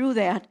 And through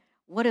that,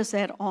 what does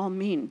that all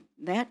mean?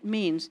 That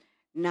means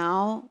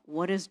now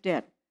what is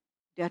debt?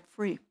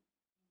 Debt-free.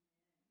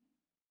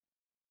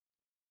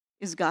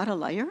 Is God a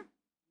liar? No.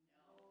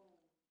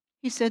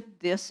 He said,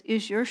 this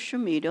is your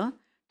Shemitah,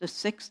 the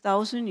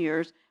 6,000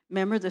 years.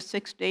 Remember the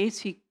 6 days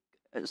he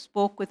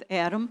spoke with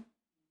Adam?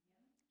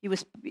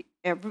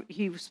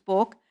 He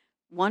spoke.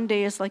 One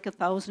day is like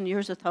 1,000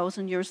 years,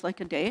 1,000 years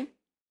like a day.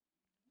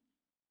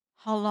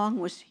 How long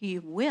was he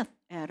with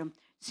Adam?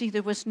 See,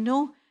 there was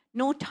no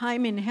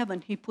time in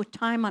heaven. He put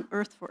time on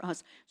earth for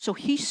us. So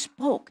he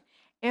spoke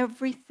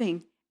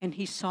everything, and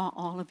he saw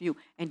all of you,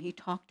 and he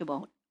talked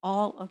about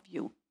all of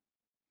you.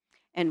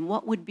 And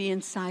what would be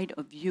inside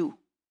of you?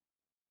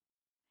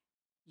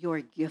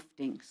 Your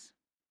giftings.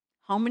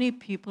 How many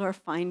people are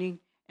finding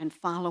and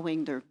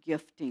following their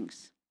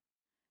giftings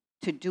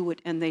to do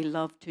it, and they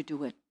love to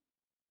do it?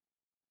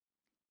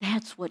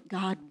 That's what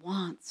God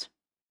wants.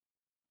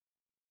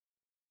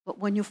 But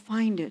when you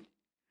find it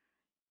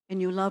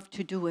and you love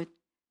to do it,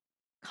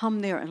 come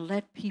there and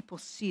let people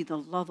see the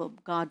love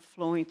of God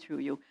flowing through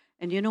you.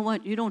 And you know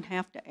what? You don't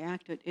have to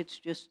act it. It's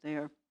just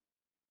there.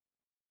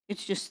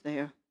 It's just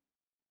there.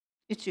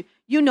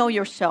 You know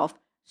yourself.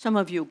 Some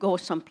of you go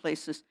some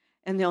places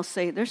and they'll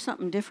say, there's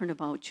something different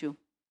about you,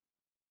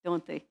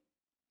 don't they?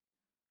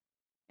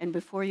 And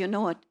before you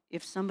know it,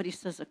 if somebody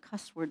says a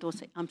cuss word, they'll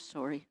say, I'm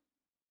sorry.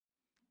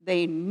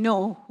 They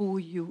know who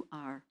you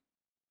are,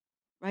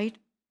 right?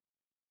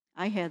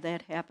 I had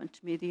that happen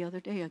to me the other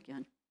day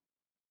again.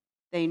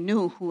 They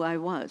knew who I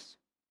was.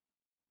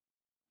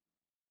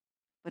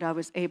 But I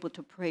was able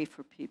to pray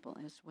for people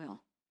as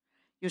well.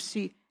 You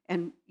see,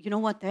 and you know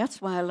what?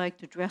 That's why I like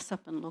to dress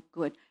up and look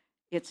good.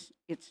 It's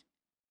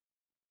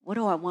what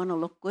do I want to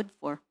look good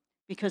for?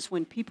 Because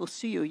when people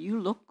see you, you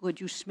look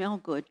good, you smell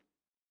good.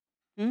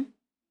 They're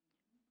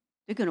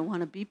going to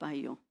want to be by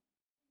you.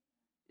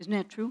 Isn't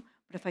that true?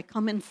 But if I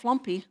come in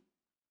flumpy,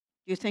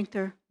 do you think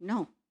they're,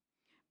 no.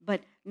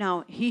 But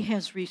now he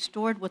has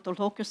restored with the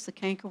locust, the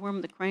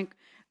cankerworm, the crank.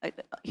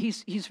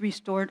 He's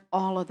restored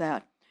all of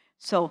that.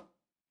 So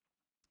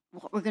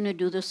what we're going to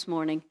do this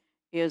morning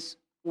is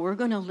we're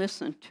going to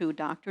listen to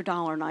Dr.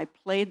 Dollar, and I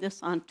played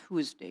this on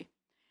Tuesday.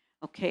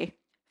 Okay?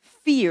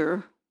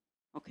 Fear,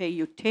 okay,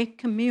 you take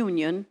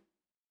communion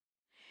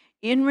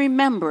in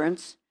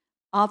remembrance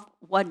of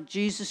what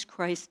Jesus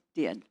Christ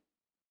did.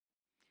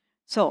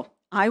 So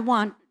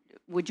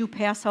would you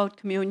pass out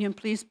communion,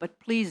 please? But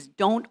please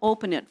don't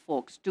open it,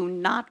 folks. Do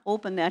not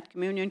open that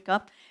communion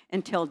cup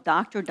until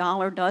Dr.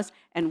 Dollar does,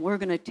 and we're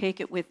going to take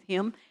it with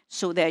him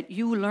so that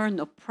you learn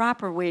the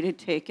proper way to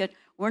take it.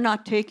 We're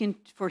not taking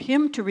for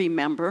him to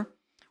remember.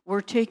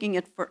 We're taking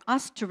it for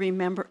us to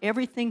remember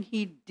everything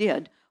he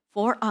did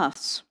for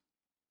us.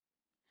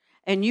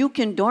 And you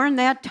can, during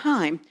that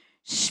time,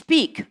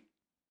 speak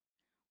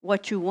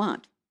what you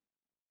want.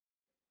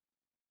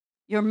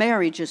 Your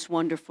marriage is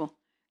wonderful.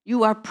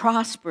 You are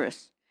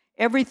prosperous.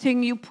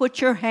 Everything you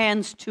put your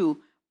hands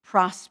to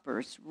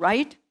prospers,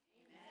 right?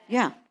 Amen.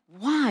 Yeah.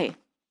 Why?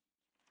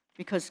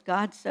 Because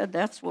God said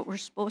that's what we're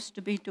supposed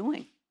to be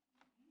doing.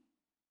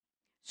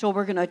 So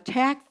we're going to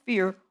attack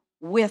fear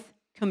with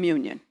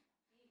communion.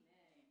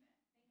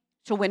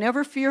 So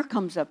whenever fear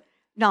comes up,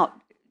 now,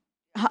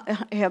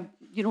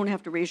 you don't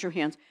have to raise your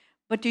hands,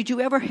 but did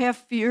you ever have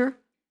fear?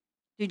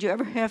 Did you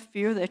ever have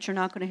fear that you're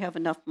not going to have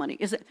enough money?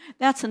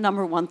 That's the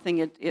number one thing.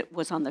 It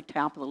was on the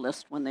top of the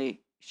list when they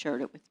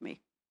shared it with me.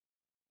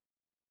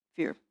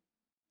 Fear.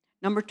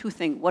 Number two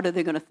thing, what are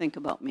they going to think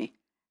about me?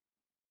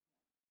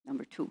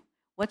 Number two.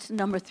 What's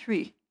number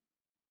three?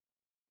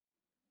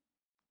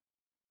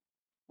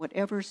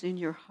 Whatever's in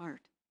your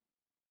heart.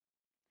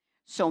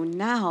 So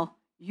now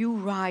you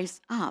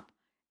rise up,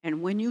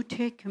 and when you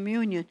take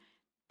communion,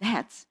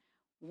 that's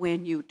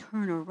when you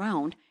turn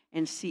around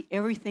and see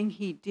everything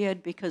he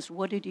did, because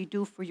what did he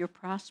do for your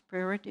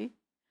prosperity?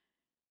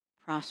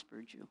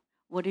 Prospered you.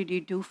 What did he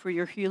do for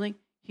your healing?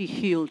 He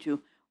healed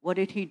you. What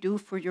did he do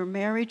for your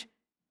marriage?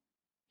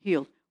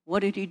 Healed.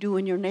 What did he do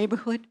in your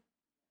neighborhood?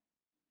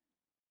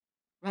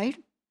 Right?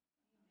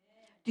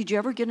 Did you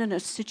ever get in a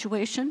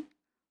situation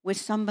with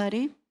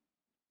somebody?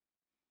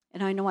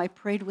 And I know I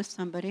prayed with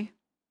somebody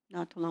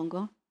not too long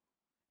ago,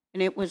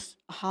 and it was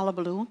a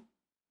hullabaloo.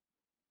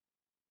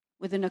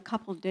 Within a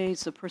couple of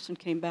days, the person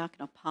came back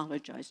and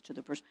apologized to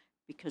the person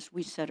because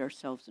we set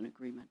ourselves in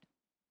agreement.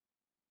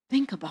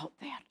 Think about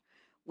that.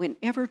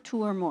 Whenever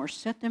two or more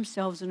set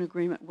themselves in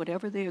agreement,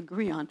 whatever they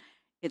agree on,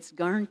 it's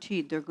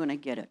guaranteed they're going to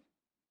get it.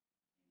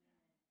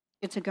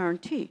 It's a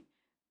guarantee,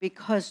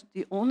 because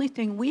the only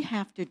thing we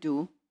have to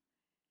do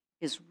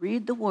is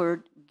read the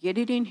word, get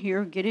it in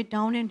here, get it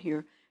down in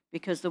here,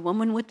 because the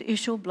woman with the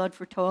issue of blood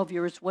for 12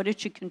 years, what did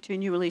she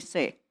continually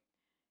say?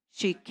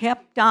 She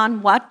kept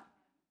on what?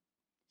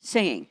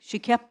 Saying. She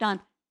kept on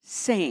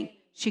saying.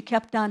 She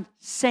kept on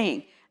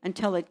saying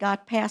until it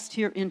got past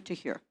here into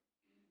here.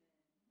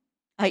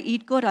 I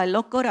eat good, I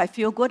look good, I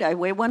feel good, I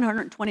weigh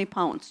 120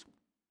 pounds.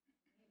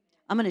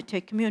 I'm going to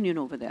take communion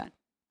over that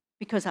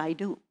because I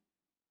do.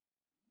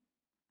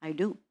 I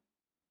do.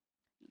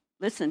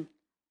 Listen,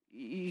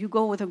 you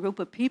go with a group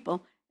of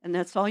people and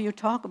that's all you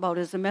talk about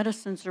is the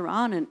medicines they're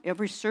on and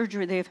every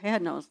surgery they've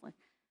had. And I was like,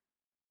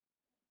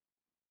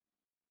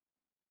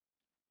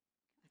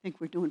 I think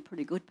we're doing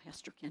pretty good,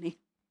 Pastor Kenny.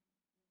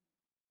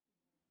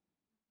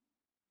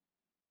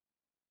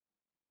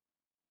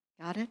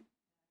 Got it?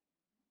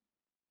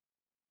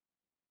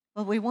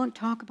 Well, we won't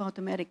talk about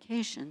the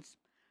medications.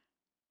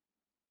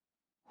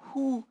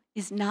 Who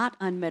is not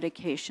on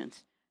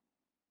medications?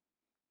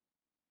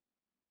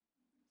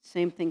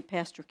 Same thing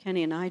Pastor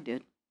Kenny and I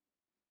did.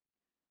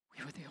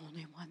 We were the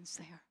only ones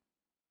there.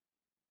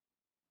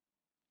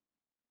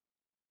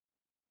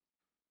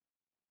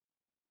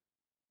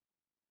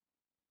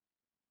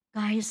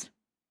 Guys,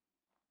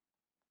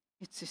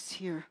 it's this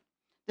here.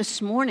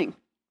 This morning,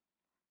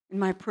 in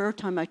my prayer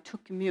time, I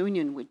took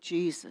communion with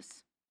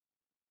Jesus.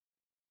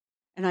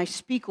 And I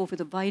speak over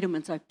the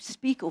vitamins. I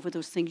speak over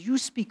those things. You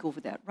speak over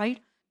that,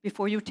 right?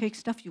 Before you take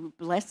stuff, you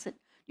bless it.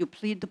 You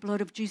plead the blood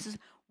of Jesus.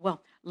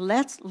 Well,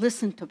 let's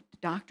listen to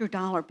Dr.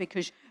 Dollar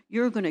because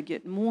you're going to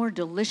get more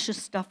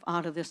delicious stuff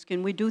out of this.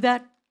 Can we do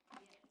that?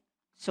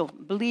 So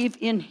believe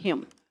in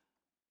him.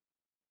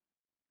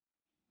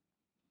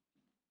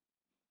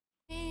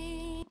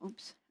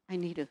 Oops, I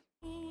need a...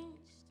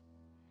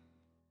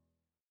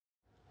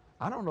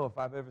 I don't know if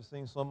I've ever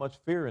seen so much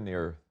fear in the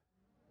earth.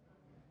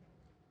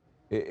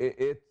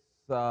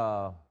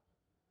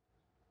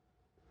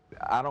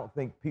 I don't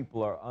think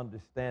people are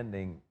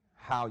understanding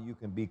how you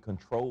can be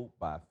controlled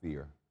by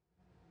fear.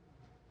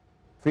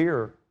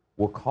 Fear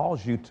will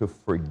cause you to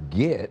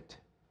forget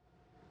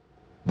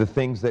the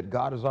things that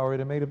God has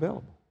already made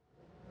available.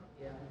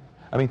 Yeah.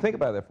 I mean, think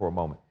about that for a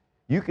moment.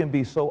 You can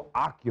be so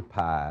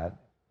occupied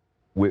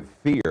with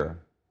fear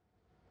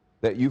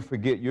that you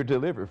forget you're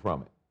delivered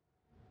from it.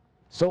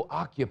 So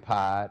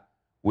occupied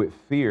with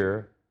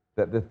fear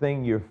that the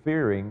thing you're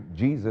fearing,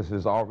 Jesus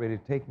has already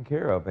taken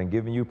care of and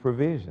given you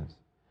provisions.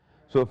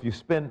 So if you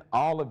spend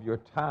all of your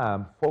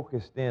time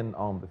focused in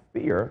on the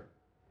fear,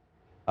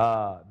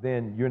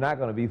 then you're not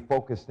going to be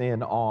focused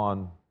in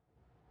on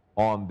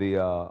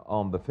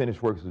the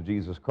finished works of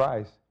Jesus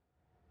Christ,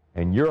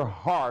 and your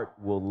heart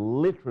will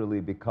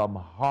literally become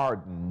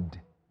hardened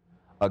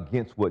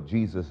against what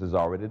Jesus has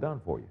already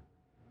done for you.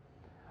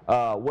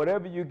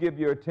 Whatever you give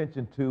your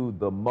attention to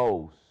the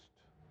most,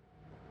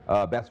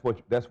 that's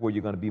where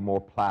you're going to be more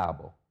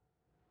pliable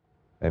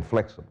and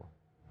flexible.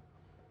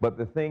 But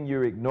the thing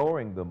you're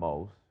ignoring the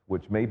most,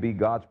 which may be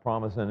God's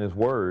promise in his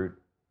word,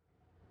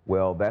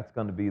 well, that's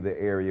going to be the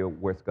area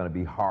where it's going to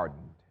be hardened.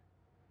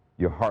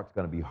 Your heart's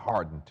going to be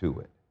hardened to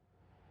it.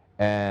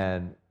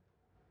 And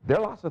there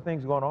are lots of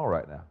things going on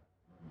right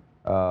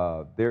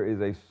now. There is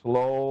a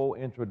slow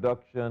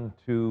introduction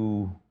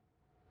to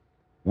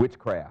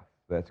witchcraft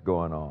that's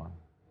going on.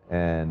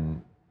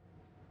 And,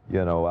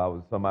 you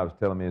know, somebody was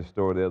telling me a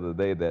story the other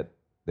day that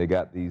they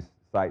got these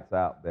sites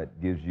out that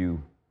gives you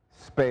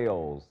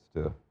spells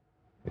to,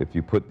 if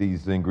you put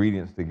these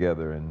ingredients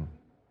together, and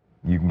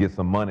you can get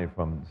some money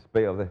from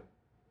spells.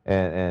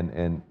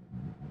 And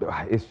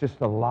it's just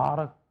a lot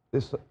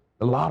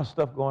of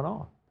stuff going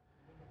on.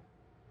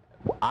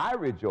 I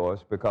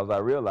rejoice because I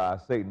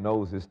realize Satan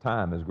knows his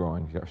time is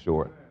growing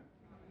short.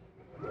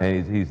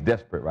 And he's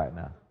desperate right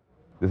now.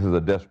 This is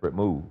a desperate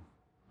move.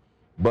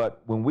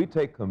 But when we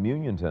take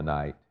communion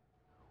tonight,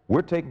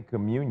 we're taking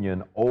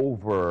communion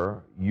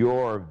over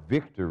your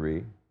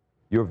victory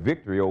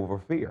over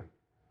fear.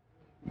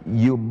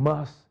 You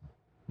must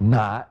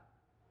not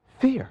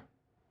fear,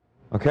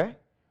 okay?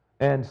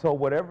 And so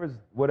whatever's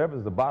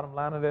the bottom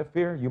line of that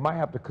fear, you might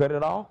have to cut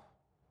it off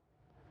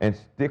and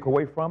stick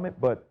away from it,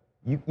 but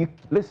you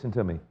listen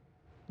to me.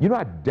 You know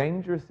how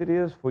dangerous it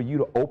is for you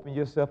to open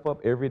yourself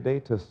up every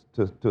day to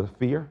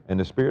fear and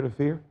the spirit of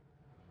fear?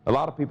 A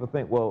lot of people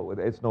think, well,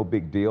 it's no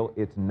big deal.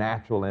 It's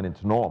natural and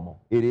it's normal.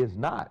 It is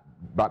not.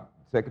 But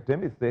 2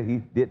 Timothy said he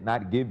did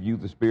not give you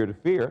the spirit of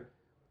fear.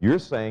 You're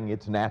saying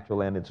it's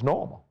natural and it's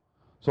normal.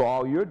 So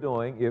all you're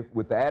doing,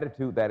 with the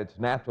attitude that it's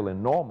natural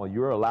and normal,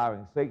 you're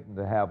allowing Satan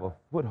to have a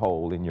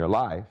foothold in your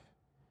life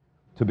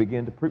to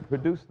begin to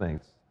produce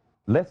things.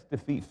 Let's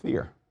defeat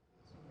fear.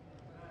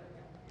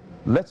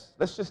 Let's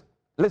just,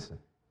 listen,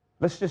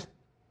 let's just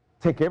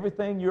take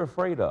everything you're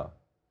afraid of.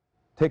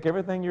 Take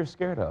everything you're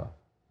scared of.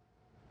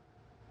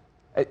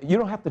 You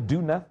don't have to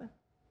do nothing.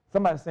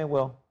 Somebody's saying,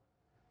 well,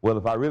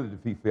 if I really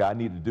defeat fear, I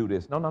need to do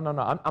this. No.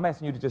 I'm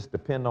asking you to just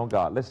depend on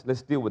God.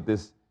 Let's deal with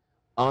this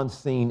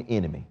unseen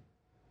enemy.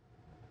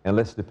 And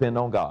let's depend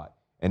on God.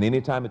 And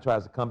anytime it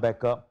tries to come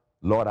back up,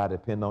 Lord, I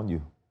depend on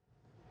you.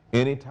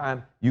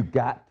 Anytime you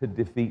got to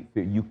defeat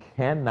fear, you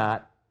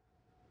cannot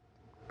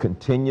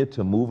continue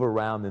to move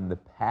around in the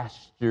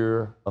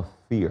pasture of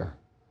fear,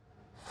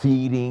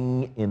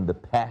 feeding in the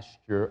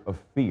pasture of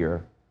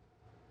fear,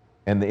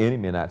 and the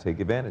enemy not take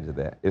advantage of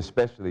that,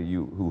 especially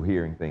you who are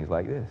hearing things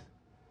like this.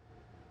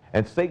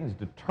 And Satan's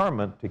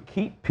determined to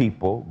keep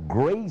people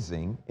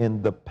grazing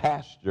in the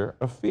pasture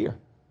of fear.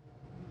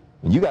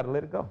 And you got to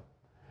let it go.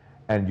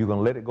 And you're going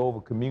to let it go over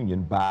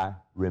communion by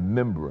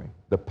remembering.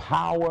 The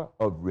power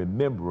of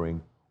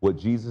remembering what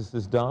Jesus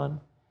has done,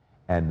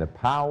 and the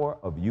power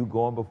of you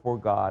going before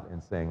God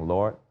and saying,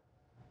 Lord,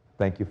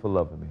 thank you for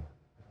loving me.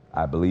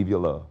 I believe your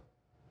love.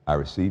 I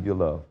receive your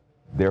love.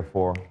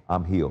 Therefore,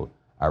 I'm healed.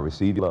 I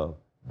receive your love.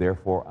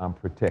 Therefore, I'm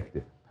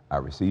protected. I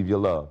receive your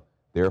love.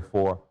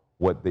 Therefore,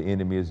 what the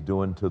enemy is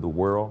doing to the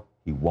world,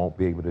 he won't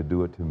be able to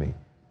do it to me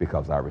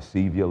because I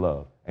receive your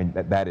love. and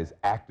that is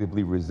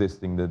actively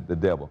resisting the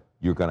devil,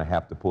 you're going to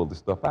have to pull this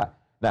stuff out.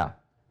 Now,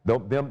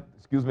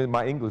 excuse me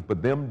my English,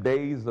 but them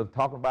days of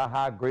talking about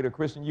how great a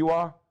Christian you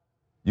are,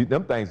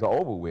 them things are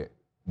over with.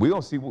 We're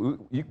going to see,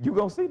 you're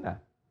going to see now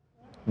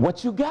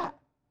what you got.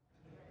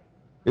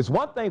 It's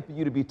one thing for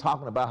you to be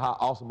talking about how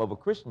awesome of a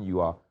Christian you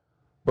are,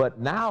 but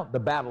now the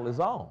battle is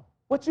on.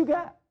 What you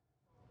got?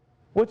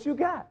 What you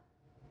got?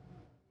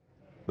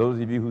 Those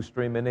of you who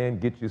streaming in,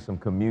 get you some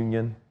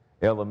communion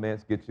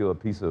elements, get you a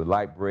piece of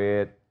light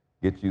bread,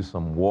 get you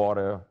some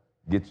water,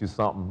 get you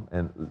something,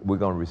 and we're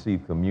going to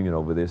receive communion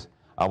over this.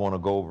 I want to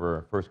go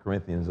over 1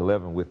 Corinthians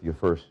 11 with you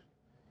first.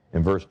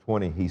 In verse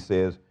 20, he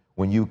says,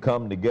 when you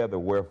come together,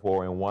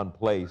 wherefore, in one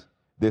place,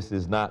 this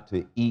is not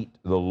to eat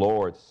the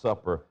Lord's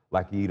supper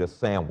like you eat a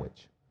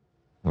sandwich.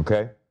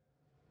 Okay?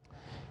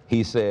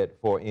 He said,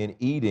 for in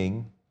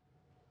eating,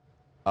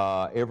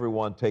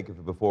 everyone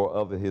taketh before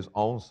other his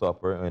own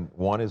supper, and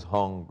one is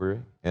hungry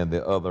and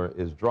the other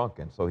is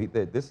drunken. So he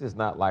said, this is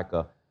not like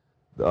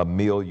a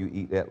meal you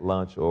eat at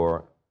lunch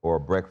or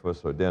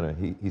breakfast or dinner.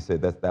 He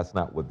said, that's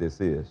not what this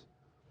is.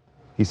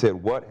 He said,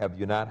 what, have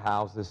you not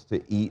houses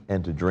to eat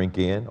and to drink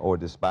in, or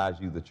despise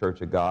you the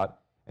church of God,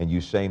 and you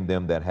shame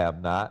them that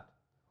have not?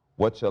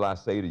 What shall I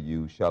say to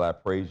you? Shall I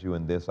praise you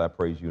in this? I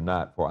praise you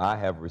not. For I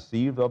have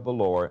received of the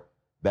Lord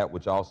that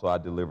which also I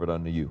delivered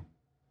unto you.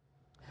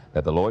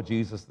 That the Lord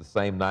Jesus, the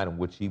same night in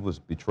which he was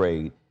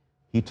betrayed,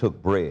 he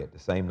took bread, the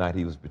same night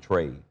he was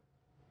betrayed.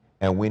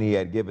 And when he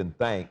had given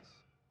thanks,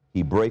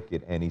 he brake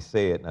it, and he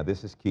said, now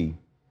this is key,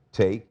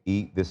 take,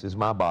 eat, this is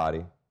my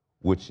body,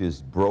 which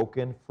is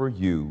broken for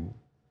you.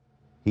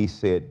 He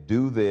said,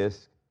 do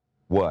this,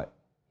 what?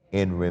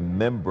 In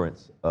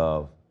remembrance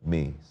of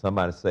me.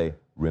 Somebody say,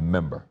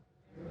 remember.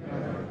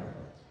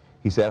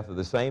 He said, after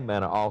the same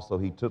manner also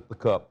he took the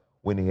cup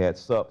when he had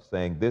supped,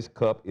 saying, this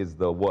cup is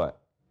the what?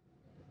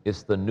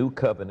 It's the new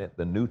covenant,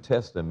 the New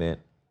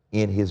Testament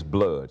in his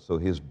blood. So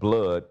his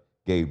blood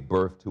gave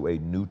birth to a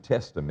New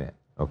Testament,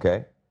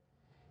 okay?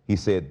 He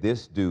said,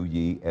 this do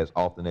ye as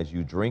often as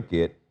you drink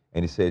it.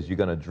 And he says, you're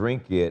going to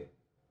drink it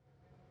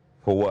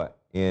for what?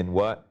 In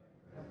what?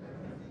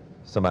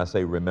 Somebody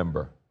say,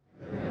 remember.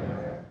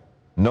 Remember.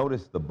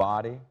 Notice the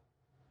body.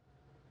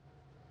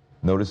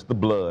 Notice the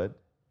blood.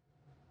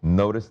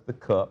 Notice the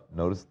cup.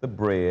 Notice the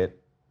bread.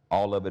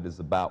 All of it is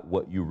about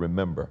what you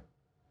remember.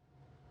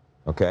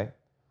 Okay?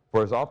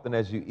 For as often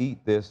as you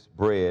eat this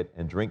bread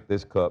and drink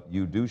this cup,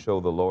 you do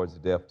show the Lord's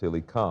death till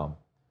he come.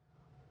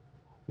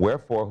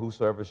 Wherefore,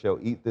 whosoever shall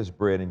eat this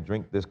bread and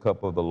drink this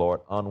cup of the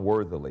Lord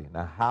unworthily.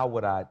 Now, how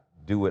would I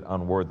do it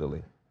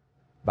unworthily?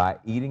 By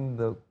eating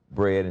the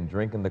bread and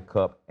drinking the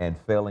cup and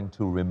failing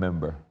to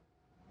remember.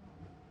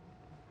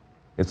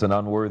 It's an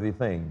unworthy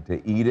thing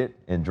to eat it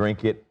and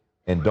drink it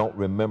and don't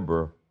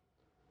remember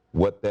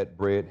what that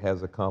bread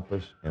has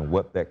accomplished and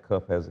what that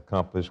cup has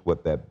accomplished,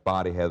 what that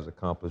body has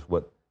accomplished,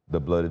 what the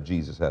blood of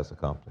Jesus has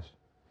accomplished.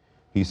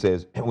 He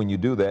says, when you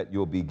do that,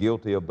 you'll be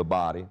guilty of the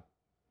body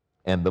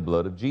and the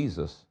blood of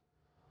Jesus.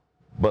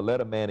 But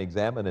let a man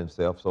examine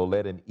himself, so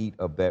let him eat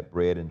of that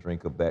bread and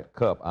drink of that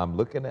cup. I'm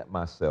looking at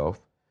myself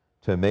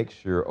to make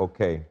sure,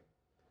 okay,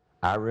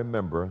 I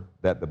remember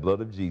that the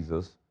blood of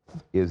Jesus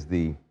is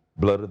the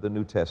blood of the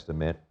New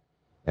Testament,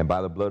 and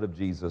by the blood of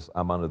Jesus,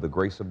 I'm under the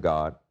grace of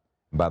God.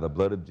 And by the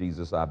blood of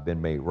Jesus, I've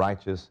been made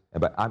righteous,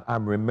 and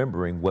I'm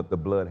remembering what the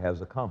blood has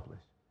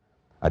accomplished.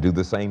 I do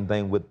the same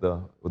thing with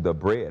the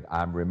bread.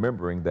 I'm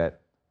remembering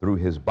that through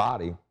his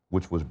body,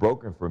 which was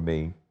broken for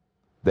me,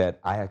 that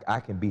I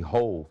can be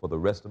whole for the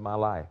rest of my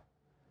life.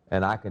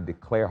 And I can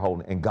declare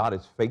wholeness. And God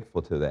is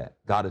faithful to that.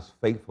 God is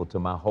faithful to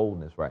my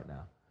wholeness right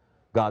now.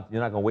 God,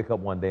 you're not going to wake up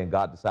one day and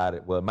God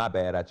decided, well, my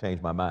bad, I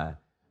changed my mind.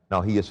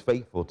 No, he is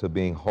faithful to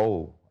being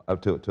whole,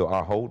 to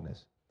our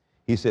wholeness.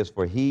 He says,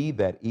 for he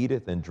that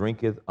eateth and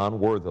drinketh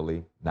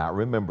unworthily, not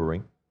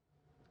remembering,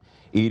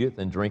 eateth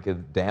and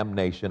drinketh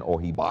damnation,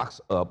 or he box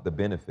up the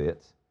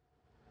benefits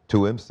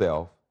to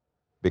himself,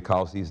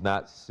 because he's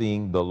not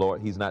seeing the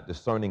Lord, he's not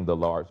discerning the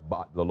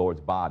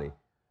Lord's body,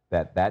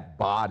 that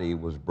body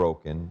was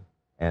broken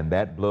and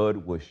that blood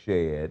was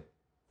shed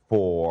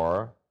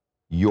for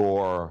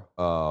your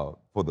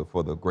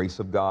for the grace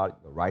of God,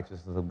 the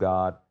righteousness of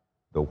God,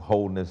 the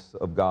wholeness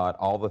of God,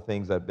 all the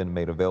things that have been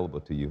made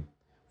available to you.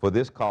 For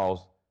this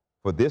cause,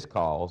 what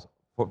cause?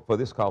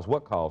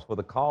 For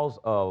the cause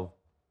of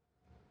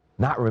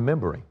not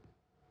remembering.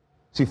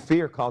 See,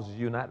 fear causes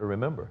you not to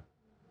remember.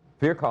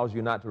 Fear causes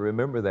you not to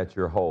remember that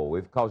you're whole.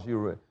 It causes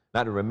you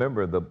not to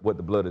remember what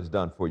the blood has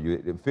done for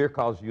you. Fear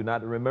causes you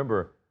not to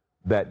remember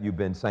that you've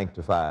been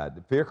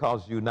sanctified. Fear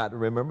causes you not to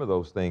remember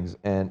those things.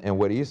 And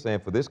what he's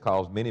saying, for this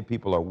cause, many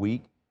people are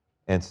weak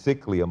and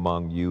sickly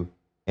among you,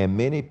 and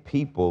many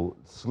people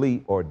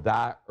sleep or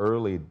die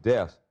early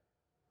deaths.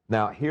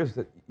 Now,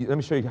 let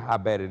me show you how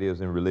bad it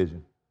is in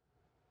religion.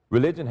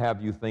 Religion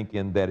have you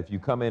thinking that if you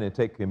come in and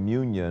take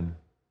communion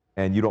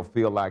and you don't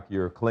feel like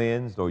you're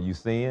cleansed or you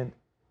sinned,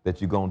 that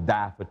you're going to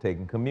die for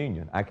taking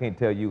communion. I can't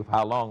tell you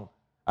how long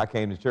I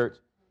came to church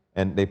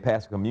and they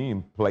passed a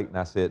communion plate and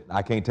I said,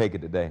 I can't take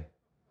it today.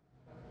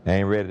 I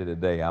ain't ready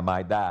today. I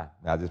might die.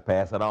 I'll just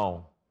pass it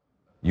on.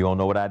 You don't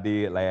know what I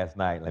did last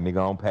night. Let me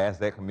go and pass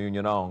that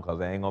communion on, because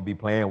I ain't going to be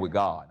playing with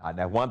God.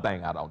 That's one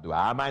thing I don't do.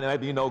 I might not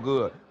be no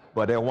good,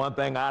 but there's one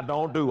thing I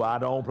don't do. I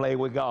don't play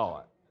with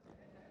God.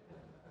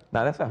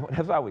 Now, that's not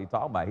what he's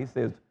talking about. He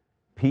says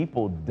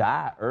people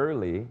die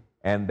early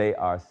and they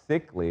are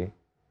sickly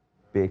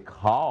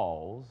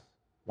because,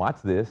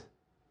 watch this,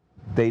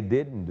 they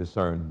didn't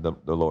discern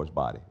the Lord's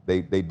body.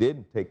 They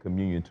didn't take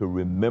communion to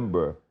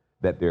remember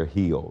that they're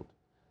healed,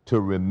 to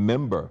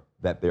remember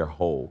that they're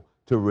whole,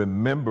 to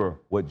remember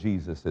what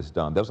Jesus has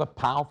done. There's a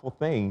powerful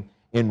thing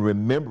in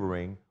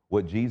remembering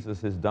what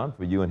Jesus has done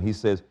for you. And he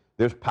says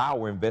there's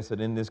power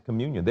invested in this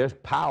communion. There's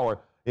power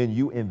in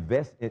you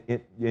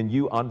in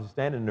you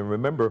understanding and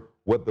remember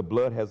what the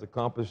blood has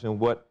accomplished and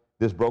what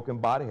this broken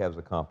body has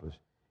accomplished.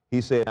 He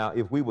said, now,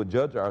 if we would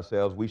judge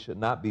ourselves, we should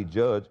not be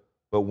judged.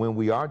 But when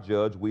we are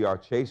judged, we are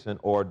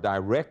chastened or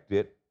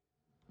directed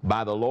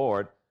by the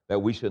Lord, that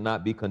we should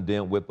not be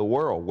condemned with the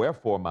world.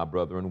 Wherefore, my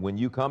brethren, when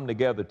you come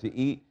together to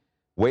eat,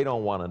 wait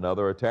on one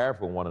another or tarry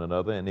for one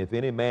another. And if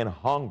any man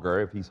hunger,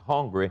 if he's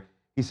hungry,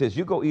 he says,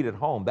 you go eat at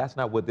home. That's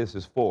not what this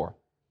is for.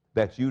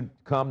 That you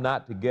come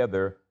not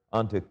together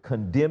unto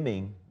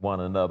condemning one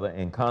another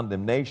and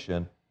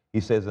condemnation. He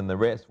says, and the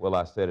rest will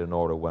I set in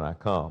order when I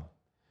come.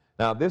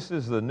 Now, this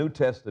is the New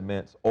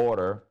Testament's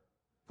order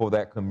for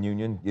that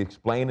communion,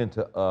 explaining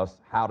to us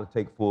how to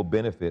take full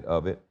benefit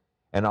of it,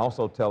 and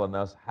also telling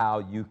us how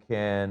you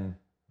can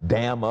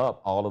dam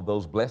up all of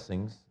those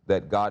blessings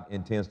that God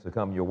intends to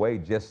come your way,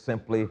 just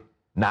simply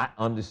not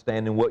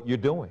understanding what you're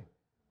doing,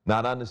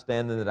 not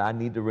understanding that I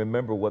need to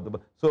remember what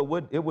so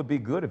it would be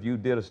good if you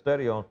did a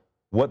study on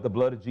what the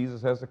blood of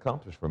Jesus has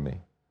accomplished for me,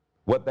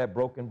 what that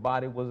broken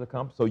body was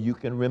accomplished, so you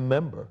can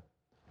remember.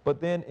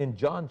 But then in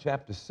John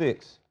chapter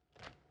 6,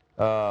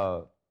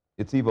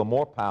 it's even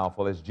more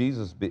powerful as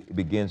Jesus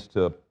begins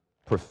to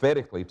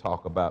prophetically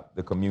talk about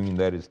the communion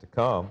that is to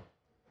come.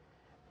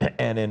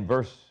 And in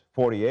verse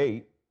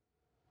 48,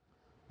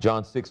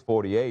 John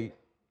 6:48,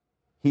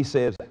 he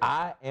says,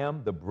 I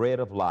am the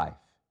bread of life.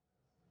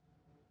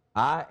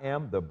 I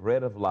am the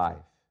bread of life.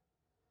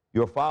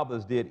 Your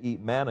fathers did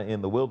eat manna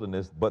in the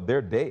wilderness, but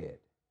they're dead.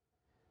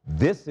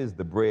 This is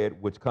the bread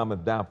which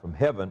cometh down from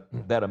heaven,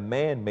 that a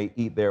man may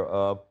eat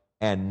thereof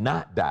and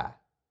not die.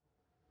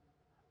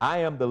 I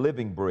am the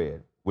living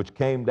bread which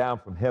came down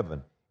from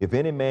heaven. If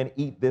any man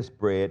eat this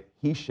bread,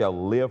 he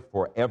shall live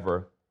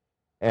forever.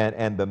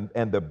 And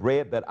the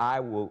bread that I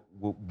will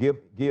give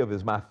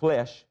is my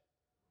flesh,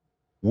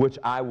 which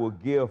I will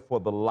give for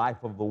the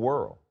life of the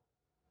world.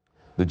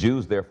 The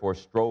Jews therefore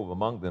strove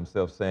among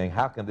themselves, saying,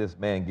 how can this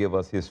man give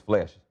us his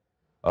flesh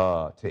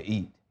to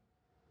eat?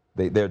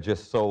 They're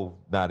just so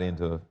not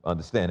into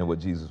understanding what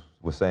Jesus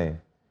was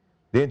saying.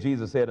 Then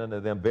Jesus said unto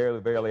them,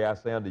 verily, verily, I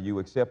say unto you,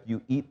 except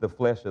you eat the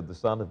flesh of the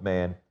Son of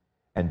Man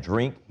and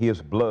drink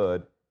his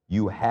blood,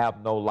 you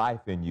have no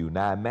life in you.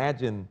 Now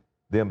imagine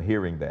them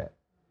hearing that.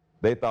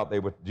 They thought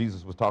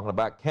Jesus was talking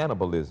about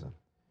cannibalism.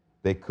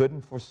 They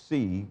couldn't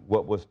foresee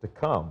what was to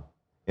come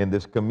in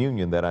this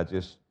communion that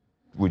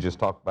we just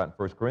talked about in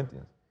 1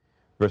 Corinthians.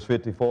 Verse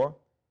 54,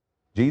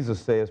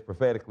 Jesus says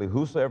prophetically,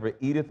 whosoever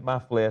eateth my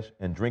flesh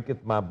and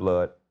drinketh my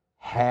blood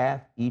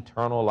hath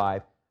eternal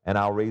life, and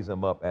I'll raise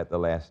him up at the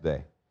last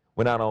day.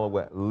 We not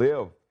only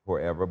live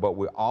forever, but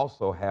we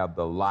also have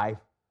the life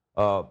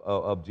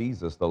of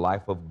Jesus, the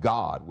life of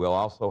God. We'll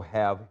also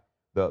have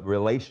the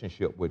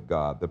relationship with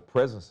God, the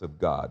presence of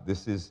God.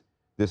 This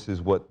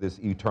is what this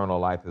eternal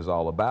life is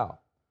all about.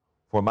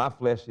 For my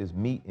flesh is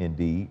meat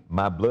indeed,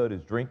 my blood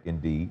is drink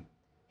indeed.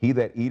 He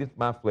that eateth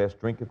my flesh,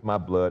 drinketh my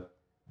blood,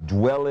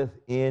 dwelleth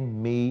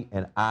in me,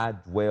 and I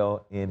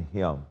dwell in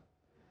him.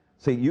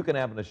 See, you can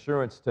have an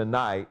assurance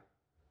tonight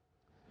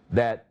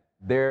that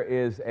there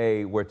is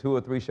where two or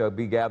three shall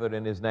be gathered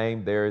in his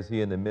name, there is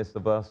he in the midst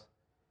of us.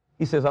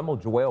 He says, I'm going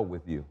to dwell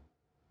with you.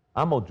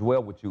 I'm going to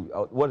dwell with you.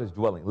 What is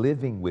dwelling?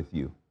 Living with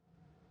you.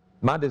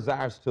 My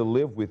desire is to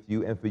live with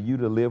you and for you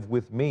to live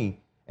with me.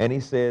 And he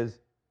says,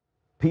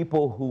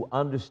 people who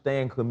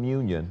understand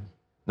communion,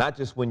 not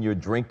just when you're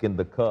drinking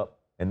the cup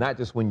and not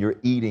just when you're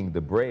eating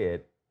the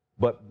bread,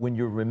 but when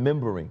you're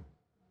remembering.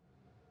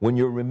 When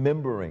you're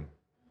remembering,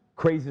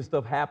 crazy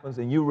stuff happens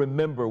and you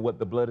remember what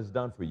the blood has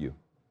done for you.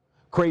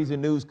 Crazy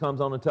news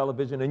comes on the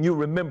television and you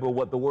remember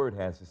what the word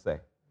has to say.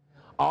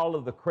 All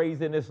of the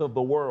craziness of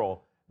the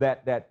world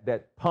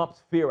that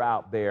pumps fear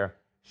out there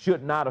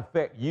should not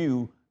affect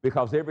you,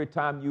 because every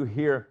time you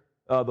hear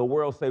the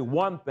world say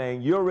one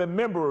thing, you're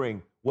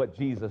remembering what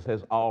Jesus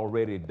has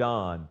already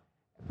done.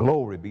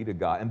 Glory be to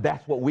God. And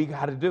that's what we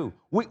got to do.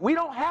 We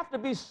don't have to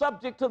be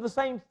subject to the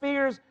same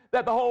fears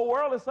that the whole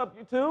world is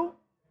subject to.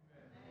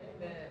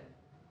 Amen.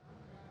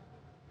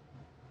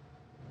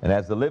 And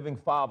as the living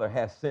Father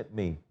has sent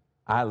me,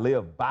 I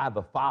live by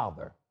the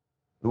Father.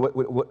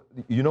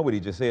 You know what he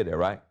just said there,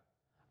 right?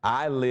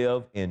 I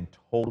live in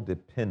total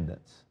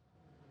dependence.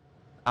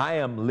 I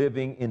am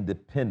living in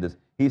dependence.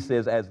 He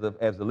says, as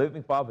the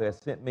living Father has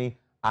sent me,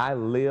 I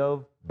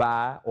live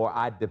by, or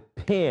I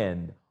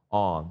depend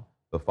on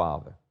the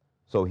Father.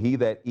 So he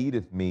that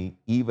eateth me,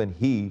 even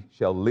he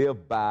shall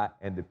live by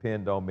and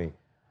depend on me.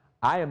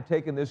 I am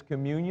taking this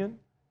communion.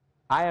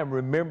 I am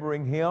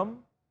remembering him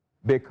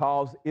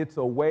because it's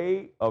a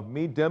way of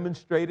me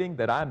demonstrating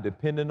that I'm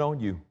dependent on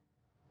you.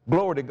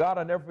 Glory to God.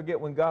 I never forget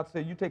when God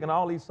said, you're taking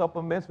all these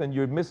supplements and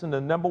you're missing the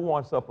number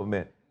one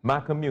supplement, my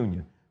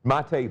communion,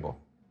 my table.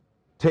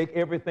 Take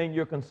everything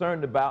you're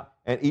concerned about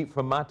and eat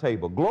from my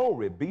table.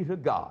 Glory be to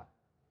God.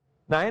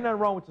 Now, ain't nothing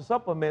wrong with the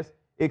supplements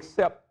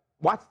except,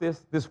 watch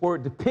this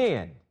word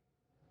depend.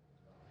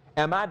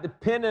 Am I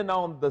dependent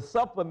on the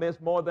supplements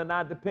more than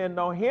I depend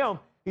on him?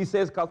 He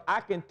says, because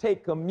I can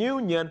take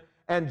communion,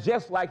 and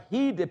just like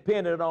he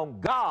depended on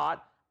God,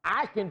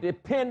 I can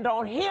depend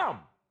on him.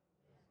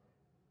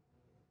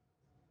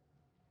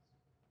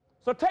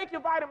 So take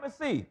your vitamin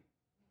C,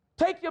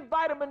 take your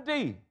vitamin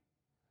D,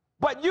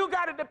 but you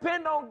got to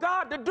depend on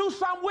God to do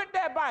something with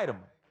that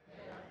vitamin.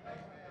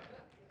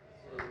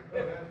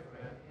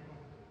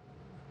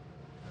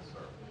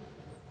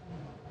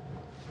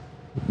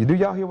 Do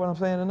y'all hear what I'm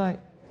saying tonight?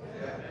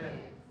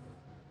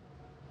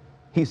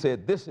 He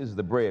said, this is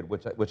the bread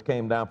which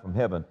came down from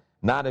heaven,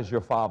 not as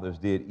your fathers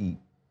did eat,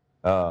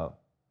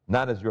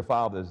 not as your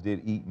fathers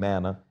did eat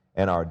manna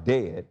and are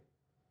dead.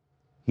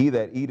 He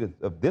that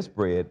eateth of this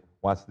bread,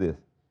 watch this,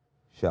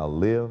 shall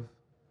live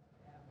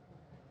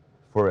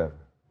forever.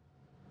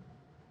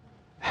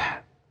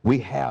 We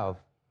have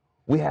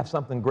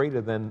something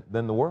greater than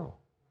the world.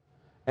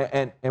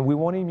 And we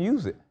won't even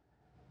use it.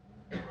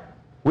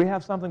 We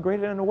have something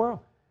greater than the world.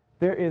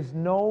 There is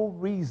no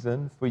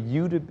reason for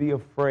you to be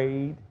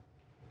afraid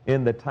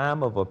in the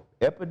time of an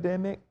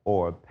epidemic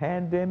or a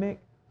pandemic.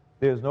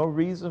 There's no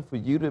reason for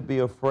you to be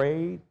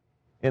afraid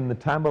in the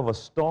time of a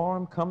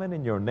storm coming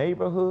in your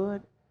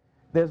neighborhood.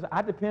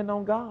 I depend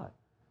on God.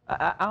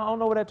 I don't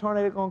know where that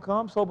tornado is going to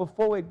come, so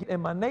before it get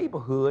in my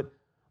neighborhood,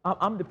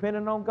 I'm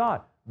depending on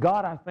God.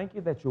 God, I thank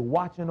you that you're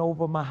watching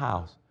over my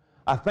house.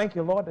 I thank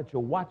you, Lord, that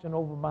you're watching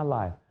over my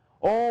life.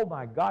 Oh,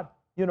 my God.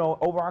 You know,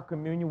 over our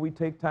communion, we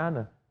take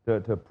time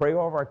to pray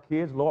over our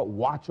kids. Lord,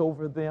 watch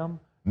over them,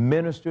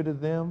 minister to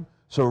them,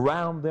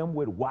 surround them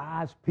with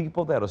wise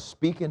people that are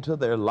speaking to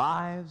their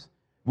lives.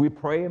 We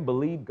pray and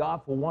believe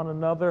God for one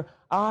another.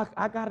 I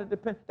got to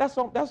depend. That's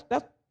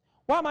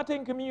why am I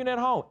taking communion at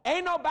home?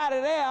 Ain't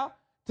nobody there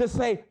to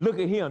say, look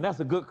at him, that's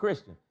a good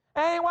Christian.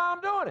 That ain't why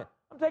I'm doing it.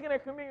 I'm taking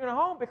that communion at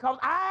home because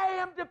I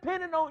am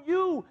dependent on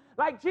you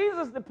like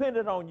Jesus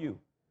depended on you.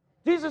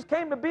 Jesus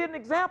came to be an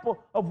example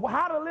of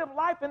how to live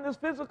life in this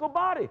physical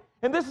body.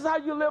 And this is how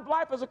you live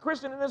life as a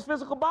Christian in this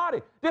physical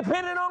body,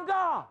 dependent on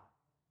God.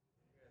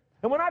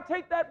 And when I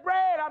take that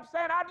bread, I'm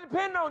saying, I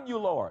depend on you,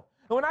 Lord.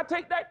 And when I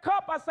take that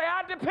cup, I say,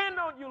 I depend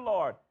on you,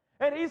 Lord.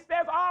 And he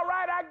says, all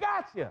right, I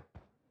got you.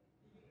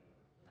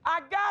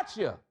 I got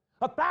you.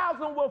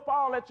 1,000 will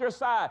fall at your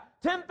side,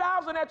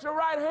 10,000 at your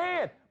right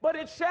hand, but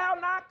it shall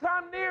not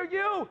come near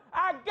you.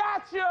 I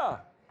got you.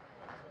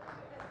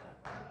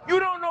 You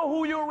don't know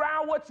who you're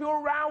around, what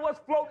you're around, what's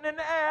floating in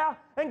the air,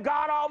 and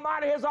God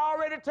Almighty has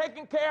already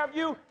taken care of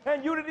you,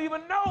 and you didn't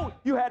even know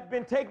you had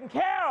been taken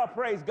care of,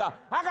 praise God.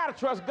 I got to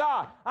trust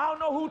God. I don't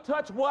know who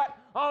touched what.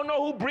 I don't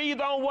know who breathed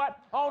on what.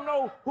 I don't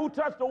know who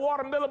touched the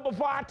watermelon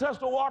before I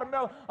touched the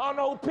watermelon. I don't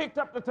know who picked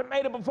up the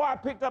tomato before I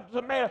picked up the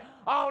tomato.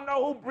 I don't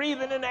know who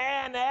breathed in the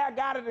air and the air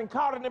got it and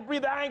caught it and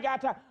breathed it. I ain't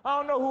got time. I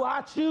don't know who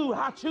I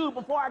chewed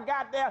before I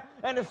got there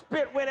and the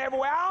spit went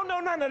everywhere. I don't know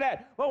none of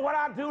that. But what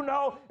I do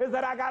know is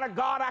that I got a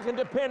God I can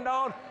depend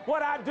on.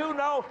 What I do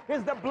know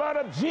is the blood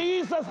of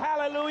Jesus,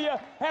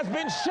 hallelujah, has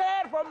been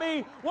shed for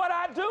me. What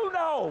I do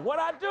know, what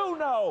I do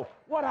know,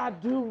 what I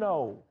do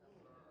know.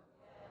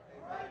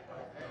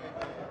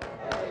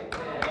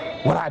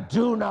 What I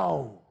do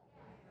know,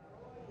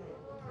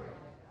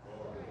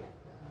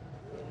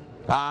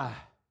 I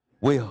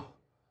will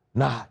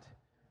not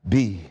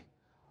be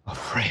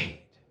afraid.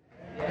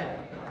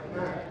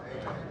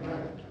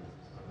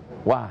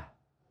 Why?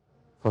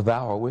 For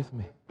thou art with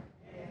me.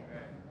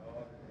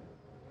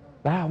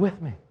 Thou art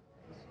with me.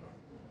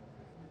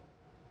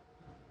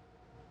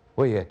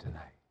 Where you at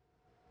tonight?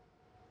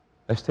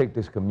 Let's take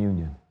this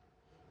communion.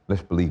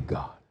 Let's believe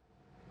God.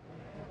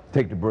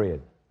 Take the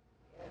bread.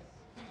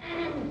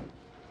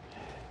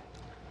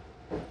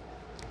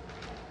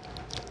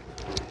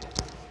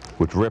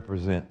 Which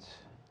represents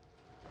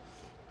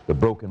the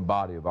broken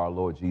body of our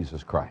Lord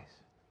Jesus Christ.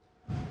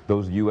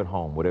 Those of you at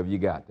home, whatever you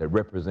got, that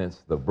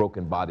represents the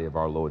broken body of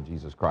our Lord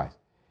Jesus Christ.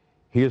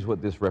 Here's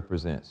what this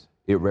represents.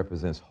 It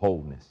represents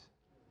wholeness.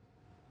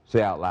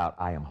 Say out loud,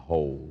 I am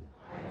whole.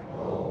 I am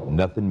whole.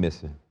 Nothing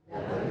missing.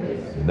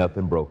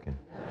 Nothing broken.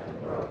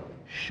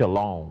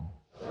 Shalom.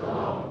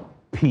 Shalom.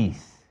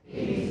 Peace.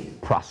 Peace.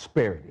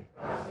 Prosperity.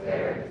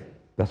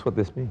 That's what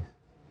this means.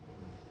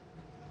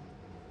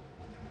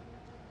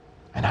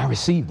 And I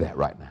receive that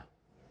right now.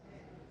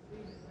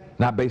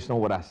 Not based on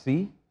what I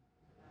see,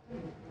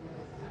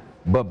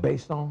 but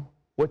based on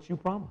what you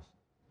promised.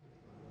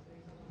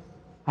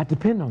 I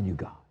depend on you,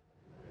 God.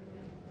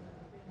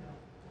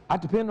 I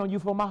depend on you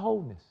for my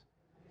wholeness.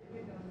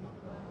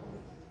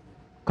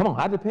 Come on,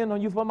 I depend on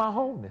you for my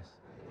wholeness.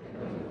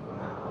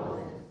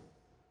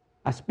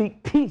 I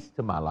speak peace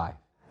to my life.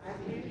 I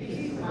speak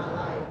peace to my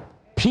life.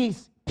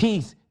 Peace,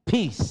 peace,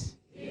 peace.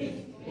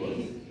 Peace,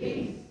 peace,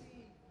 peace.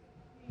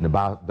 The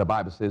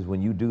Bible says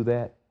when you do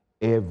that,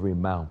 every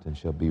mountain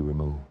shall be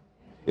removed.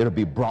 It'll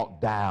be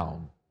brought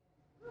down.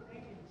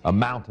 A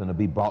mountain will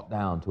be brought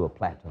down to a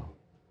plateau.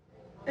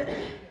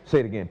 Say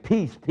it again.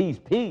 Peace, peace,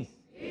 peace.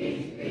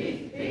 Peace,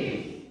 peace,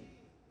 peace.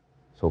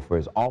 So for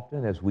as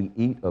often as we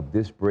eat of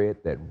this bread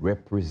that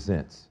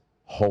represents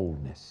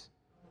wholeness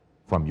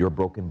from your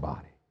broken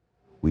body,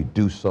 we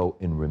do so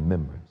in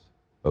remembrance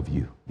of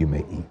you. You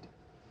may eat.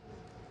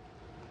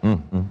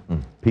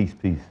 Peace,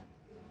 peace.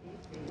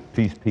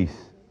 Peace, peace.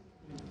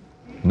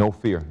 No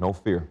fear, no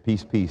fear.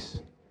 Peace, peace.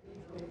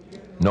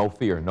 No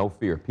fear, no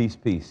fear. Peace,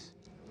 peace.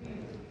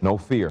 No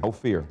fear, no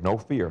fear, no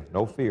fear,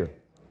 no fear.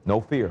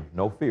 No fear,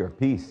 no fear.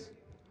 Peace.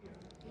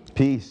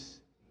 Peace.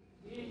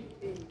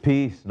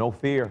 Peace, no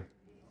fear.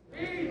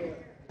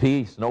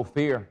 Peace, no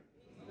fear.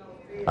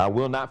 I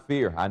will not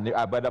fear. I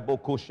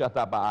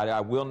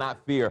will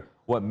not fear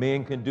what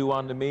men can do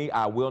unto me.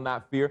 I will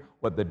not fear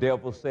what the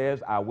devil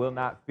says. I will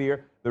not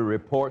fear the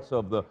reports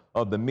of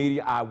the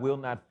media. I will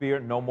not fear.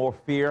 No more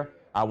fear.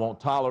 I won't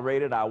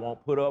tolerate it. I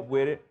won't put up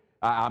with it.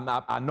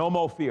 No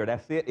more fear.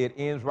 That's it. It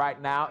ends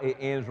right now. It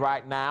ends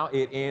right now.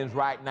 It ends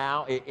right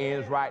now. It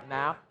ends right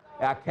now.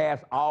 I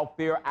cast all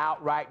fear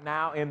out right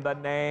now in the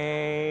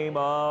name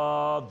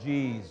of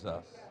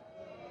Jesus.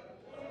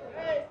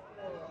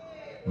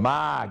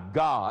 My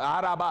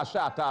God.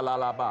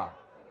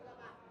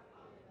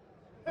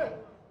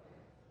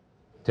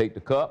 Take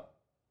the cup.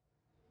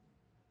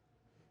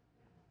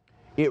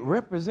 It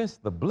represents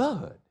the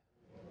blood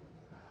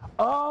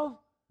of,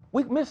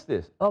 we missed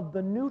this, of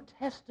the New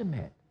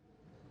Testament.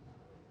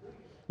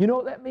 You know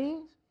what that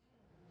means?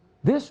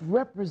 This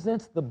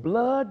represents the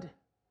blood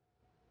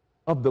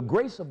of the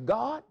grace of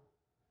God,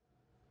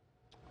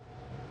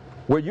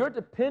 where your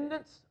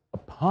dependence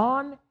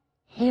upon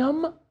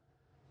Him.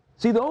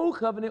 See, the old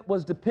covenant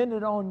was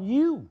dependent on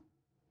you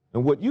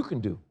and what you can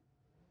do.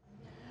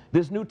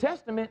 This New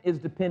Testament is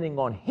depending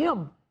on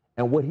Him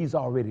and what He's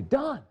already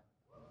done.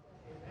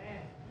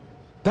 Amen.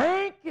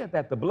 Thank you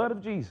that the blood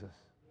of Jesus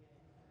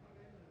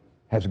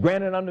has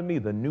granted unto me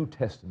the New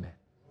Testament.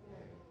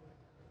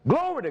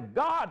 Glory to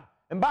God.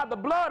 And by the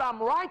blood I'm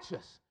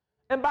righteous.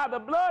 And by the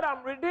blood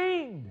I'm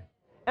redeemed.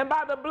 And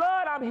by the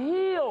blood I'm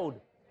healed.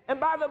 And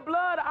by the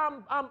blood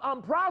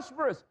I'm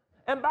prosperous.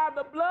 And by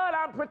the blood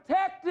I'm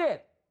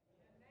protected.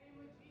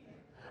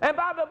 And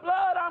by the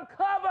blood I'm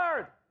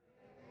covered.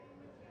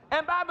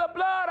 And by the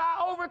blood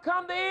I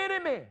overcome the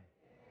enemy.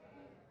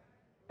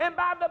 And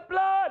by the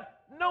blood,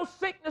 no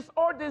sickness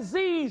or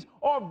disease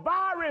or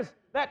virus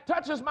that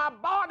touches my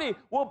body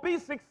will be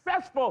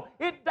successful.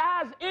 It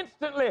dies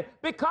instantly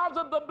because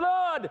of the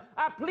blood.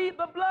 I plead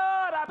the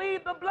blood. I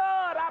plead the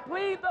blood. I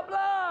plead the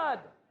blood.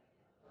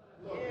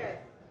 Yes.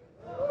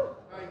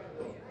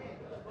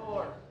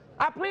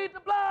 I plead the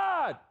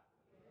blood.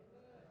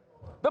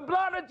 The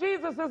blood of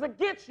Jesus is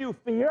against you,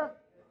 fear.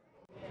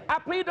 I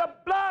plead the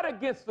blood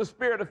against the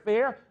spirit of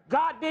fear.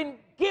 God didn't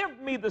give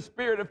me the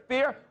spirit of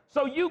fear,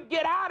 so you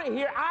get out of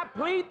here. I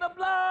plead the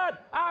blood.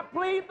 I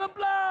plead the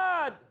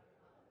blood.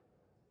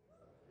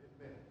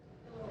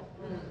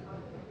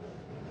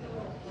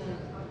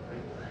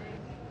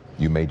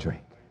 You may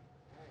drink.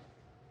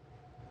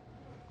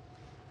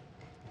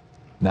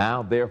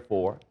 Now,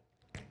 therefore,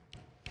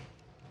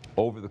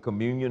 over the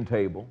communion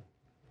table,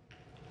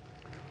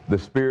 the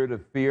spirit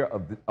of fear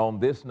on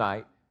this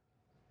night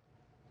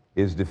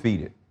is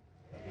defeated.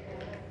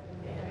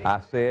 I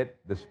said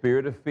the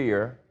spirit of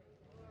fear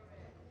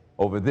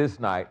over this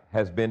night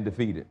has been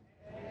defeated.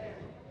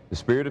 The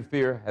spirit of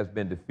fear has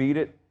been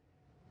defeated.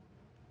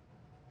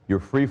 You're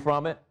free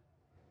from it.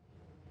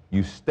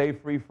 You stay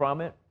free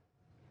from it.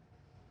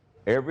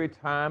 Every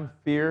time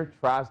fear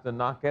tries to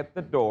knock at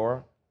the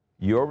door,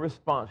 your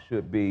response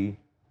should be,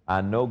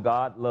 I know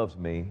God loves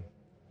me,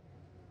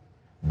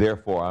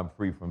 therefore I'm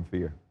free from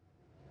fear.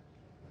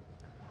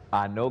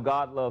 I know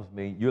God loves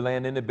me. You're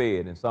laying in the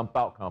bed and some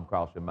thought comes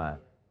across your mind.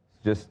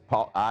 Just,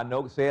 I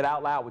know, say it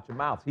out loud with your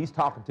mouth. He's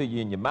talking to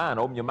you in your mind.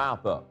 Open your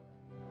mouth up.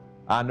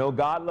 I know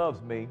God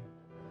loves me,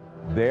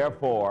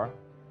 therefore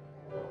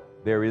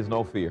there is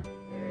no fear.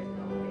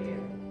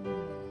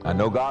 I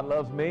know God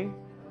loves me,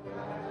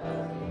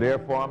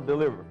 therefore I'm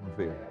delivered from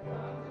fear.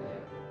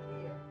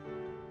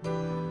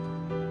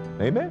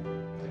 Amen.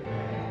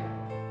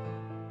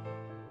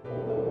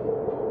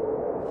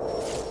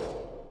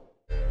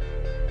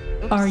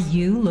 Are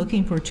you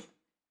looking for...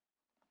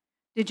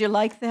 Did you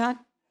like that?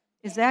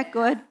 Is that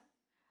good?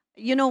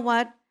 You know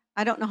what?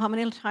 I don't know how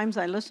many times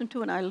I listened to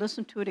it, and I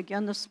listened to it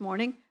again this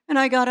morning, and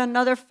I got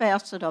another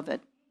facet of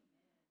it.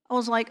 I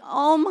was like,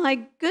 oh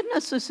my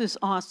goodness, this is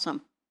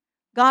awesome.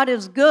 God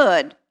is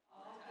good.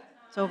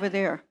 It's over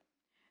there.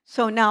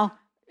 So now,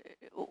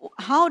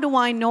 how do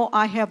I know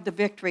I have the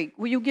victory?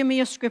 Will you give me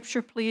a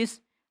scripture,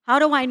 please? How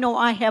do I know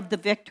I have the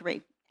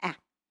victory?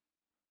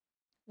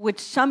 Would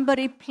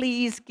somebody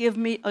please give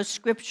me a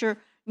scripture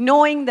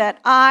knowing that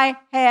I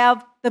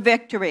have the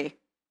victory?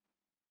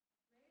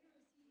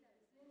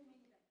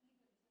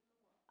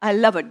 I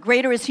love it.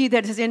 Greater is he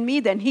that is in me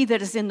than he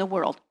that is in the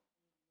world.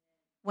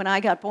 When I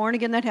got born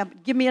again, that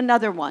happened. Give me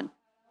another one.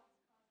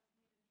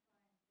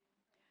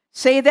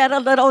 Say that a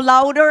little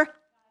louder.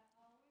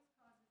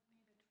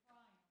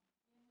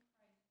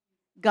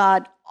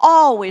 God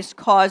always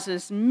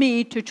causes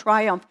me to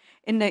triumph.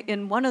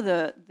 In one of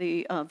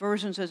the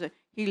versions, says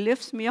he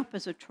lifts me up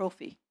as a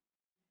trophy.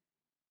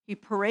 He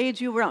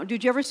parades you around.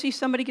 Did you ever see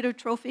somebody get a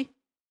trophy?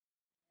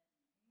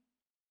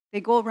 They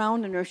go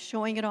around and they're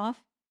showing it off.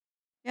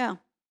 Yeah.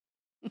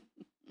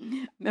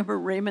 Remember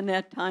Raymond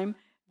that time?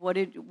 What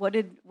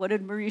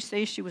did Marie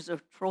say? She was a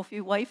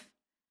trophy wife.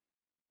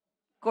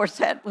 Of course,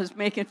 that was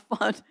making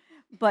fun.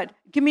 But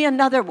give me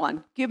another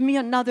one. Give me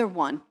another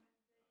one.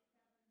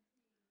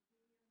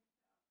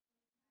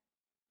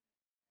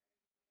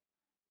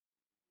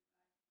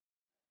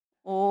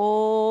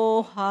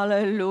 Oh,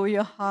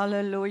 hallelujah,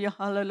 hallelujah,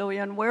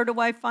 hallelujah. And where do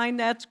I find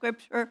that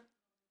scripture?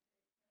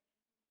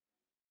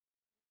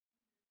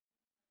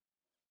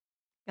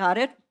 Got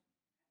it?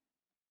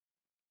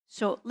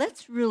 So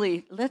let's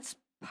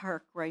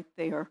park right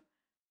there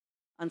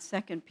on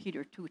 2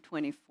 Peter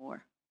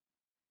 2:24.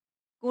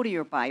 Go to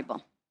your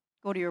Bible.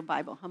 Go to your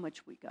Bible. How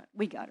much we got?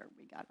 We got her.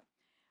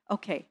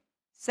 Okay.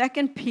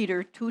 2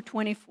 Peter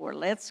 2:24.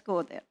 Let's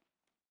go there.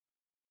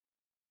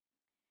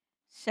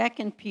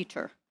 2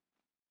 Peter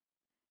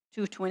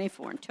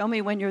 2:24. And tell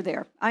me when you're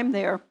there. I'm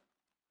there.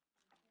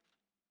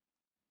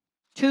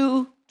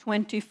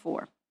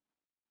 2:24.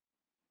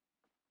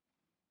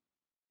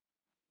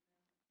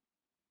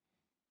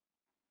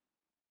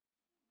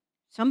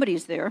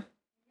 Somebody's there.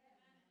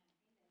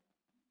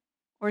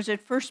 Or is it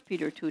 1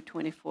 Peter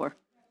 2:24?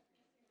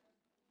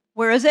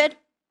 Where is it?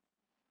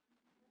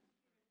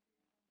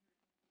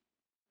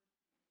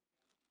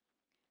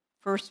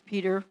 1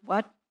 Peter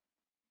what?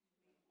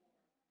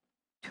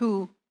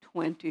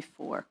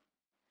 2:24.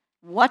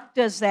 What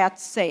does that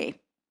say?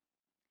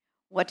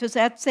 What does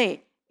that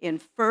say? In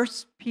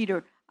 1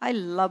 Peter, I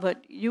love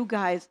it. You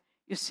guys,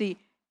 you see,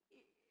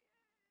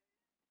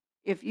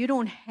 if you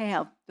don't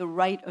have the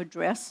right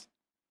address,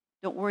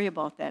 don't worry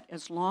about that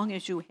as long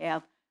as you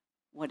have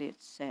what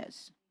it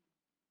says.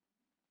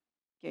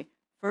 Okay,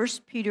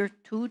 1 Peter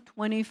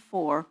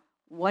 2:24.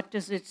 What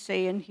does it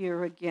say in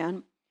here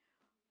again?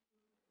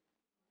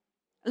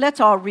 Let's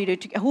all read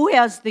it together. Who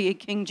has the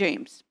King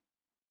James?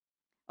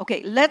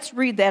 Okay, let's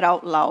read that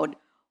out loud.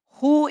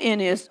 Who in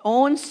his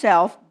own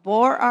self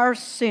bore our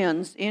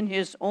sins in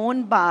his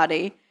own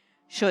body,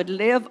 should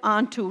live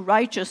unto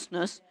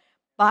righteousness,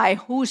 by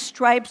whose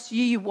stripes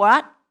ye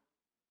what?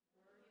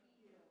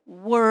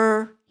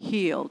 Were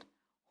healed.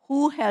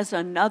 Who has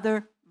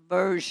another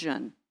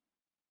version?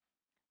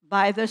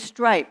 By the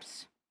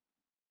stripes.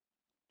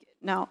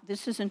 Now,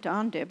 this isn't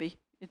on, Debbie.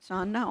 It's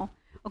on now.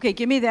 Okay,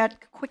 give me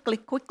that quickly.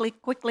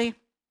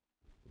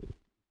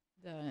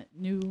 The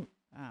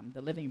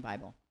the Living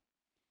Bible.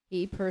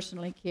 He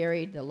personally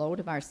carried the load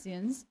of our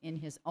sins in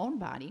his own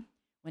body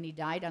when he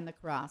died on the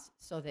cross,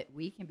 so that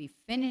we can be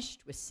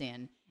finished with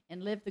sin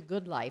and live the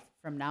good life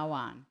from now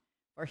on,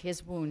 for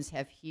his wounds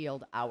have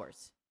healed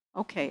ours.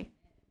 Okay.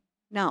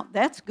 Now,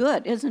 that's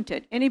good, isn't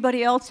it?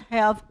 Anybody else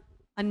have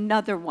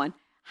another one?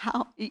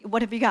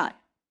 What have you got?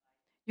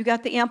 You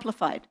got the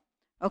Amplified.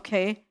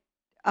 Okay.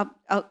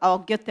 I'll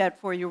get that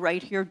for you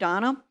right here,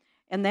 Donna.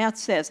 And that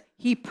says,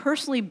 he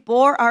personally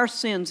bore our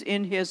sins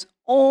in his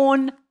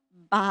own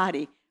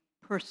body,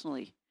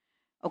 personally.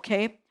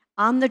 Okay?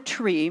 On the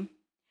tree,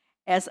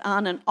 as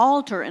on an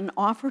altar, and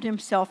offered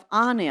himself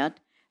on it,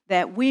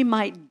 that we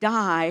might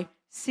die,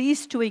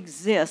 cease to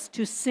exist,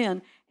 to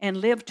sin, and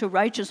live to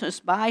righteousness.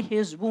 By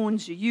his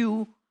wounds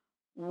you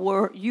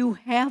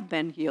have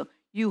been healed.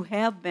 You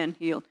have been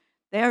healed.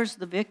 There's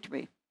the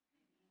victory.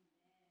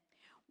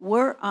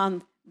 We're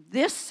on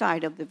this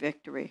side of the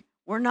victory.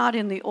 We're not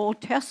in the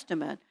Old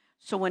Testament.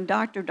 So when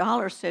Dr.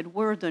 Dollar said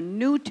we're the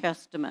New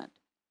Testament,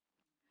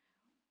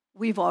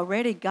 we've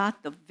already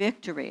got the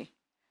victory.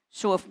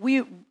 So if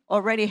we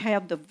already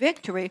have the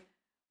victory,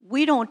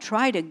 we don't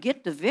try to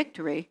get the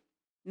victory.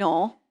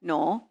 No.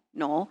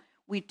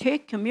 We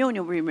take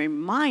communion, we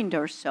remind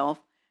ourselves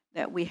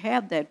that we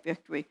have that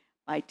victory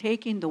by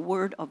taking the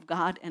Word of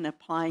God and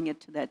applying it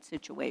to that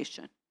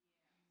situation.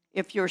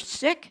 If you're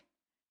sick,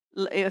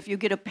 if you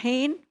get a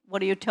pain, what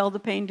do you tell the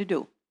pain to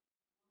do?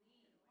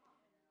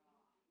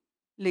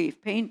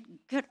 Leave. Pain,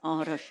 get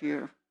out of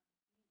here.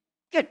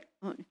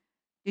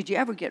 Did you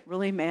ever get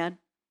really mad?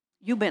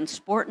 You've been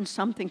sporting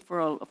something for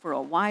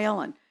a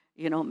while, and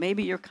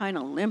maybe you're kind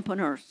of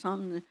limping or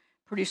something.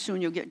 Pretty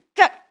soon you'll get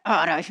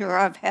out of here.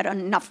 I've had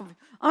enough of it.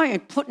 I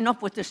ain't putting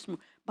up with this.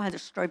 By the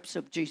stripes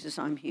of Jesus,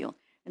 I'm healed.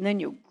 And then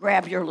you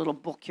grab your little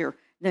book here.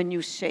 Then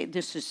you say,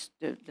 this is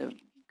the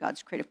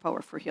God's creative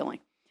power for healing.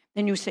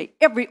 Then you say,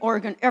 every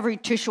organ, every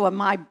tissue of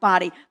my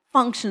body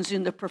functions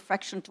in the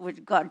perfection to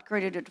which God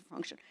created it to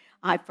function.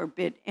 I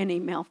forbid any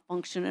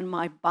malfunction in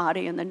my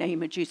body in the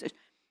name of Jesus.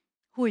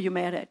 Who are you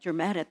mad at? You're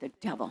mad at the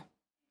devil.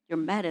 You're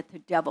mad at the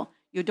devil.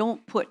 You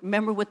don't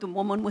remember with the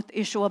woman with the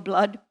issue of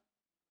blood?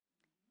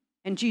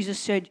 And Jesus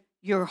said,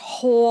 you're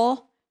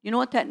whole. You know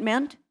what that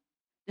meant?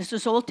 This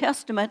is Old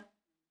Testament.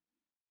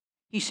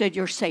 He said,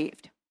 you're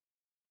saved.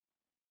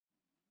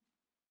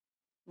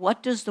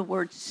 What does the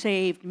word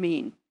saved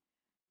mean?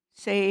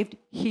 Saved,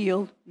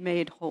 healed,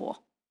 made whole.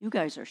 You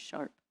guys are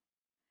sharp.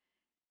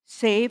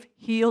 Saved,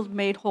 healed,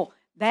 made whole.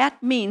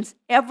 That means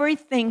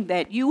everything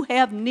that you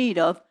have need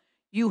of,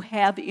 you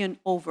have in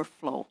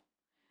overflow.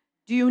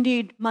 Do you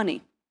need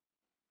money?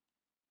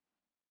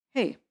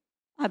 Hey,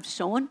 I've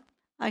sown.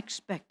 I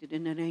expect it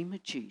in the name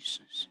of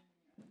Jesus.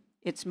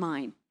 It's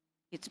mine.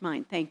 It's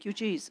mine. Thank you,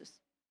 Jesus.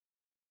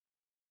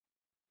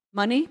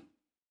 Money,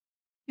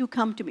 you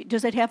come to me.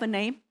 Does it have a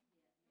name?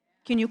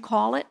 Can you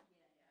call it?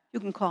 You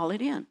can call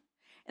it in.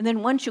 And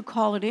then once you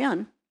call it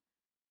in,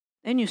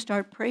 then you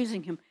start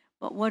praising him.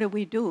 But what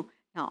do?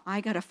 Now,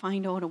 I got to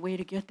find out a way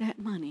to get that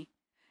money.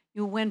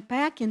 You went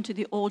back into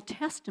the Old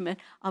Testament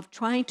of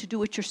trying to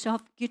do it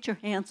yourself. Get your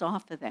hands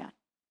off of that.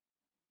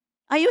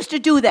 I used to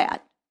do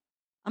that.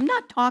 I'm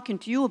not talking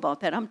to you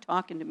about that. I'm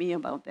talking to me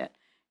about that.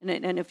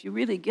 And if you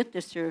really get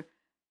this here,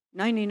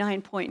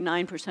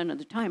 99.9% of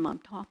the time I'm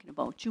talking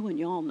about you, and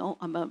you all know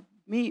I'm about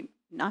me,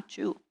 not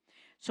you.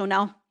 So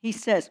now he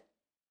says,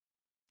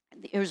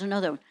 here's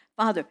another one.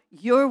 Father,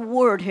 your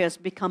word has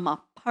become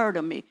a part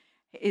of me.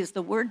 Is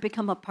the word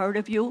become a part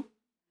of you?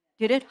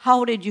 Did it?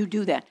 How did you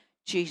do that?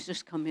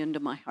 Jesus come into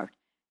my heart.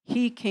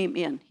 He came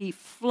in. He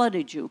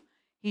flooded you.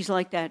 He's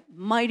like that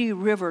mighty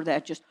river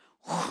that just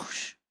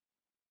whoosh.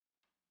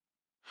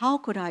 How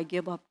could I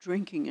give up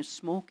drinking and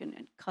smoking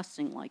and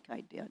cussing like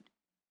I did?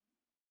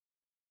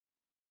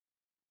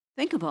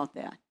 Think about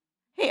that.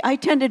 Hey, I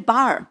attended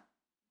bar.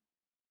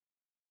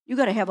 You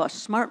got to have a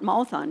smart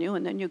mouth on you,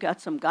 and then you got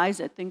some guys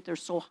that think they're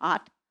so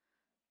hot.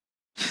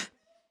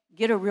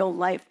 Get a real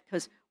life,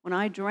 because when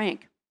I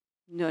drank,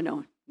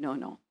 no.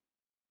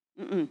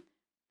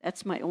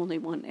 That's my only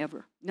one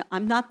ever. No,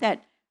 I'm not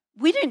that.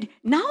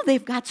 Now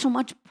they've got so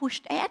much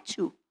pushed at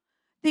you.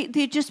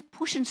 They're just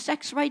pushing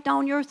sex right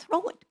down your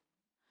throat.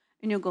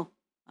 And you go,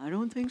 I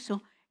don't think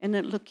so. And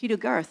then Lakita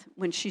Garth,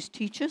 when she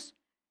teaches,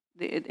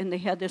 and they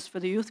had this for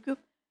the youth group,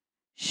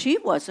 she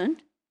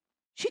wasn't.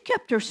 She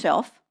kept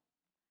herself.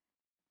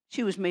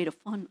 She was made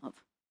fun of,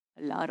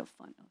 a lot of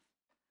fun of.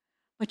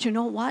 But you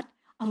know what?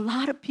 A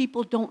lot of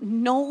people don't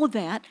know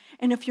that.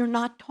 And if you're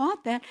not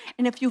taught that,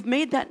 and if you've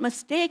made that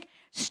mistake,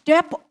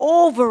 step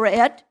over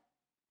it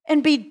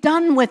and be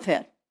done with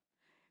it.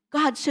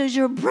 God says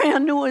you're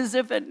brand new as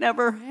if it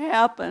never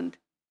happened.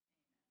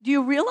 Do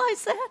you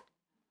realize that?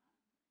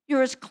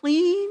 You're as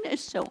clean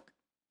as silk.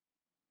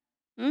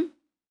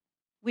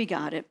 We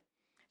got it.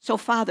 So,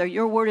 Father,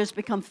 your word has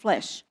become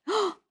flesh.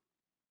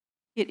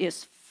 It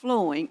is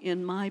flowing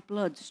in my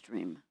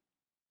bloodstream.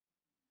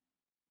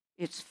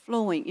 It's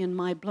flowing in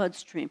my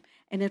bloodstream,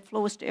 and it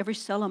flows to every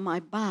cell of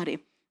my body.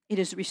 It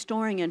is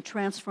restoring and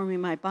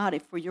transforming my body,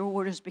 for your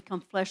word has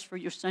become flesh, for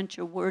you sent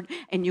your word,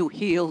 and you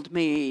healed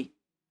me.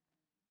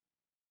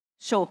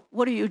 So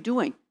what are you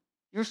doing?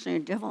 You're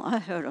saying, devil, I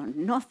had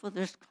enough of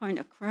this kind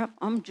of crap.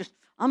 I'm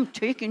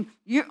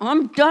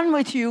done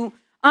with you.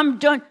 I'm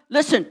done.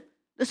 Listen.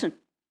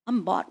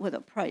 I'm bought with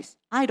a price.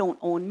 I don't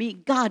own me.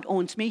 God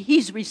owns me.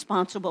 He's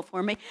responsible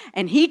for me,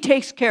 and he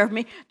takes care of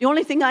me. The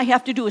only thing I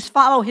have to do is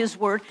follow his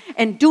word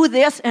and do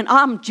this, and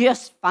I'm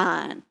just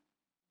fine.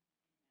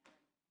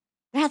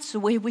 That's the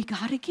way we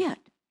got to get.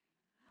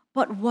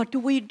 But what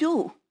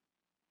do?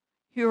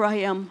 Here I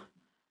am,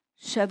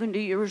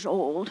 70 years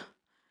old,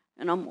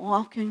 and I'm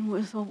walking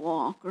with a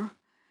walker.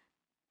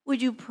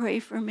 Would you pray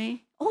for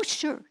me? Oh,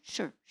 sure.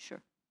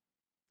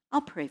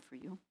 I'll pray for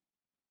you.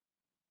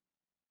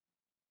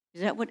 Is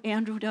that what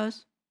Andrew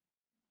does?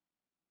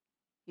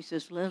 He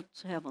says,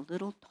 let's have a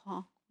little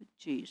talk with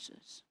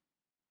Jesus.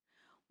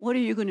 What are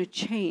you going to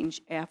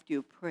change after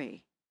you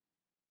pray?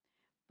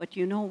 But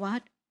you know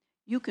what?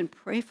 You can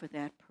pray for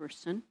that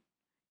person.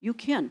 You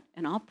can,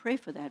 and I'll pray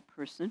for that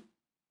person.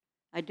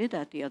 I did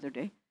that the other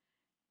day.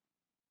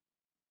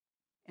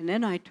 And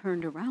then I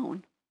turned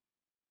around,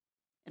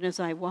 and as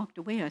I walked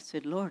away, I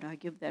said, Lord, I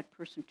give that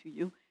person to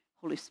you.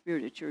 Holy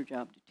Spirit, it's your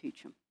job to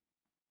teach him.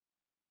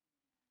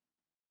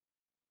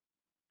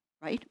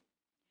 Right?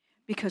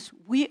 Because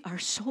we are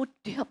so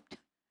dipped.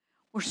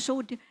 We're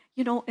so,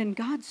 and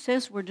God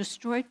says we're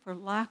destroyed for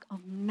lack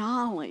of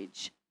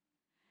knowledge.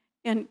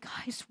 And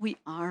guys, we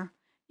are.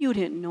 You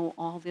didn't know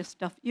all this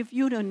stuff. If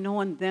you'd have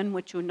known then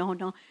what you know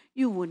now,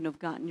 you wouldn't have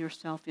gotten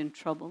yourself in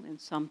trouble in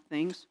some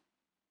things.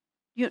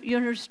 You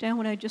understand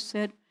what I just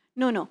said?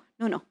 No.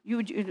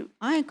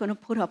 I ain't going to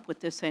put up with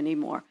this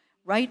anymore.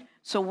 Right?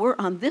 So we're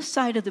on this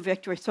side of the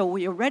victory. So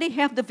we already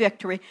have the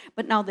victory,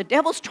 but now the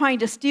devil's trying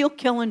to steal,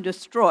 kill, and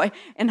destroy.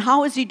 And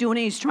how is he doing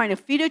it? He's trying to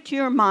feed it to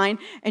your mind,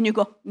 and you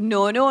go,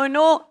 no.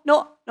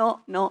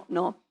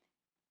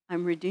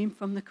 I'm redeemed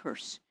from the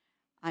curse.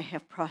 I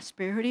have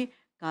prosperity.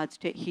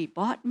 He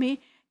bought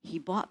me. He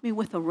bought me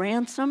with a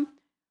ransom.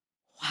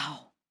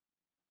 Wow.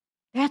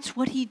 That's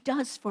what he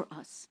does for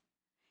us.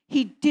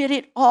 He did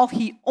it all.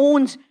 He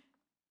owns.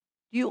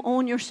 Do you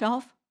own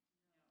yourself?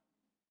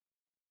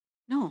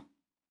 No.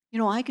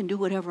 I can do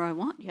whatever I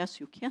want. Yes,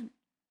 you can.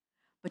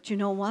 But you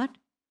know what?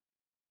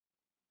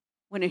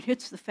 when it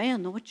hits the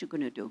fan, then what you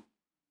going to do?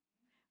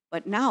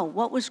 But now,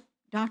 what was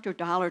Dr.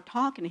 Dollar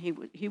talking?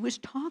 He was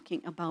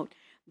talking about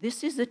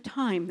this is a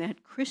time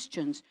that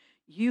Christians,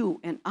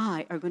 you and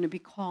I, are going to be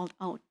called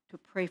out to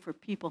pray for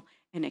people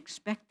and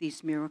expect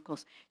these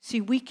miracles. See,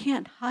 we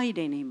can't hide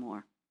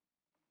anymore.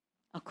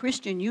 A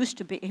Christian used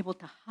to be able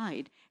to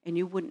hide, and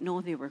you wouldn't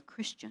know they were a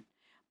Christian.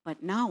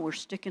 But now we're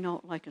sticking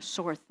out like a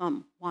sore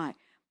thumb. Why?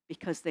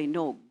 Because they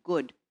know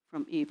good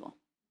from evil.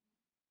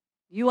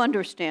 You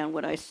understand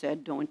what I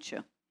said, don't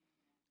you?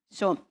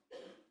 So,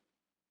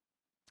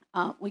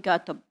 we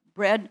got the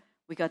bread,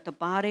 we got the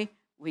body,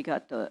 we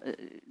got the,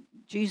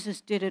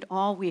 Jesus did it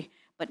all.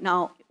 But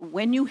now,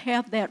 when you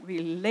have that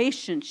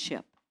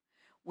relationship,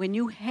 when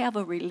you have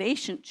a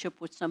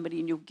relationship with somebody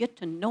and you get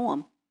to know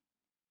them,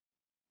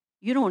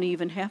 you don't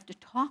even have to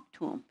talk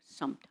to them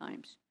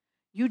sometimes.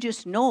 You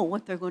just know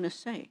what they're going to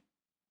say.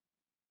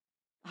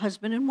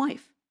 Husband and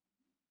wife.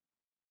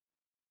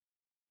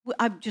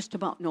 I just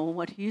about know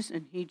what he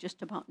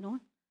just about knows.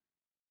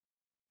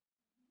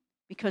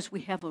 Because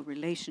we have a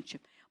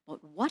relationship.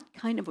 But what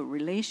kind of a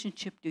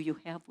relationship do you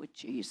have with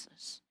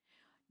Jesus?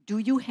 Do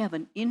you have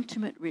an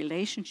intimate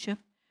relationship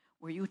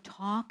where you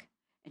talk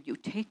and you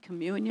take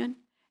communion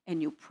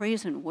and you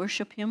praise and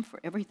worship him for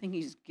everything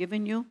he's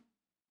given you?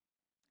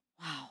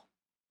 Wow.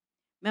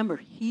 Remember,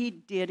 he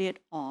did it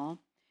all.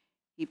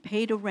 He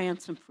paid a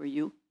ransom for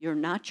you. You're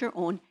not your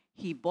own.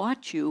 He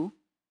bought you.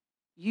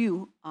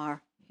 You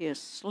are his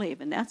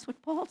slave. And that's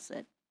what Paul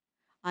said.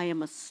 I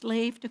am a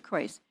slave to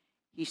Christ.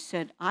 He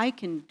said, I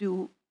can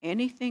do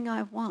anything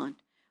I want,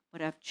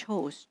 but I've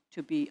chose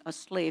to be a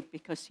slave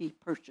because he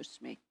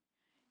purchased me.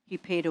 He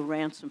paid a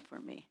ransom for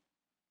me.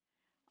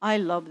 I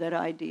love that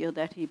idea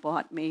that he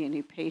bought me and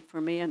he paid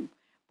for me. And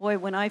boy,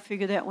 when I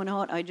figured that one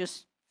out, I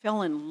just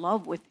fell in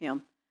love with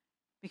him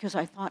because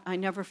I thought I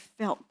never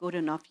felt good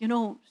enough. You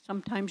know,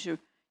 sometimes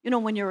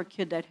when you're a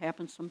kid, that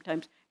happens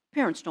sometimes.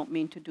 Parents don't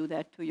mean to do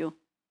that to you.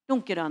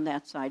 Don't get on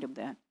that side of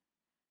that.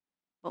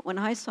 But when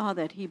I saw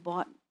that he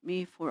bought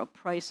me for a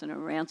price and a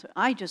ransom,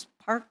 I just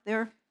parked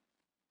there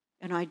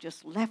and I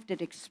just left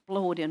it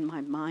explode in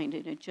my mind,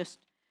 and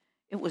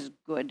it was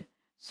good.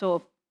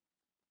 So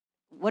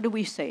what do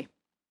we say?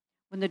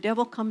 When the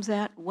devil comes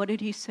at, what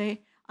did he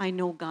say? I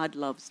know God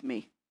loves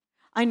me.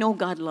 I know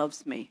God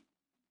loves me.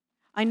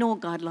 I know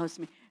God loves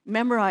me.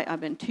 Remember,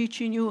 I've been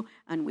teaching you,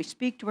 and we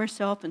speak to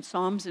ourselves in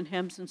psalms and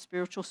hymns and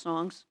spiritual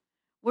songs.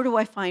 Where do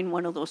I find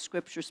one of those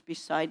scriptures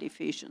beside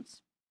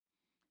Ephesians?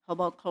 How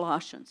about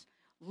Colossians?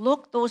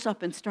 Look those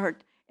up and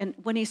start. And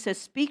when he says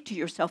speak to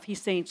yourself,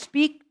 he's saying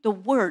speak the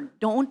word.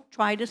 Don't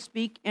try to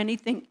speak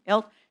anything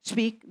else.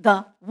 Speak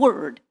the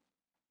word.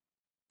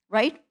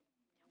 Right?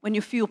 When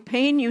you feel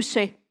pain, you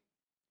say,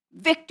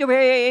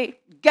 victory,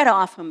 get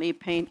off of me,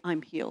 pain,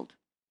 I'm healed.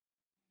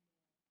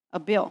 A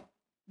bill,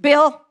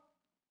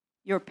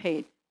 you're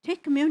paid.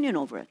 Take communion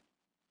over it.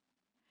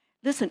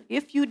 Listen,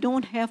 if you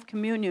don't have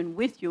communion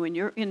with you and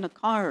you're in the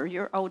car or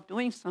you're out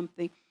doing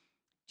something,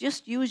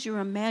 just use your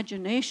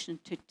imagination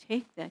to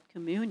take that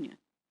communion.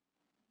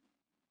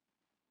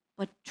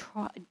 But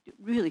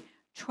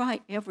try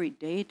every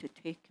day to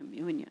take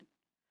communion.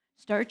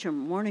 Start your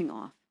morning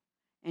off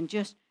and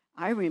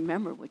I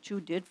remember what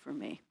you did for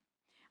me.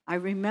 I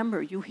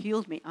remember you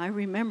healed me. I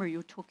remember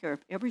you took care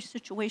of every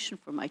situation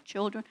for my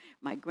children,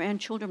 my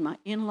grandchildren, my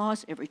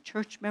in-laws, every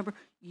church member.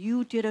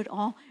 You did it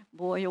all.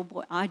 Boy, oh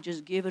boy, I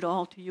just give it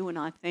all to you, and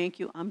I thank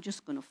you. I'm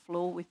just going to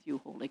flow with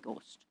you, Holy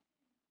Ghost.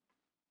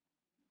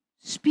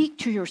 Speak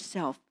to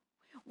yourself.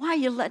 Why are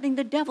you letting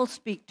the devil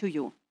speak to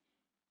you?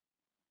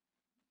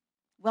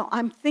 Well,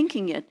 I'm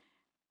thinking it.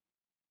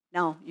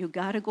 Now, you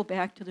got to go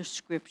back to the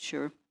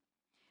scripture.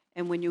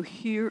 And when you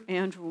hear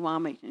Andrew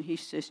Womack, and he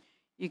says,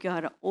 you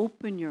got to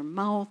open your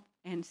mouth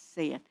and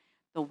say it.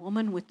 The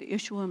woman with the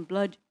issue of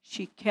blood,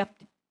 she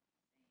kept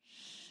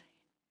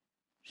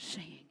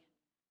saying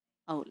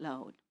out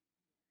loud.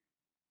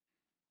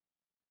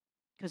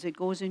 Because it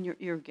goes in your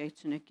ear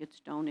gates and it gets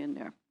down in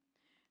there.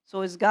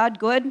 So is God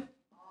good?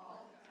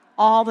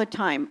 All the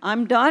time.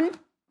 I'm done.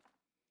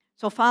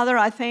 So, Father,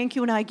 I thank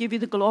you and I give you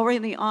the glory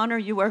and the honor.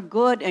 You are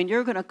good, and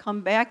you're going to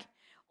come back.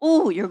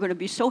 Oh, you're going to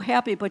be so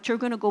happy, but you're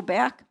going to go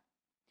back.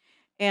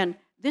 And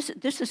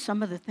this is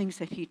some of the things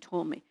that he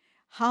told me.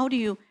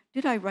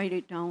 Did I write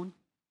it down?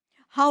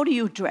 How do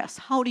you dress?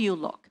 How do you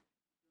look?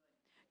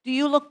 Do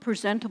you look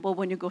presentable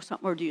when you go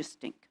somewhere, or do you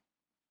stink?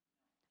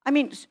 I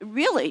mean,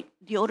 really,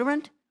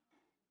 deodorant?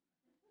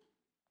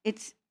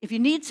 If you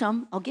need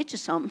some, I'll get you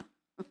some.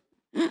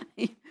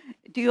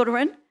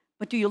 Deodorant,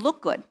 but do you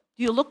look good?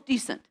 Do you look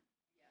decent?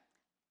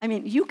 I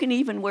mean, you can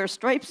even wear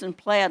stripes and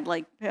plaid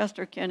like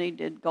Pastor Kenny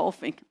did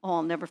golfing. Oh,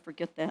 I'll never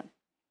forget that.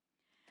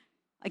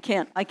 I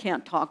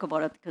can't talk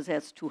about it because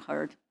that's too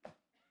hard.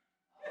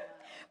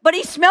 But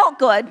he smelled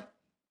good.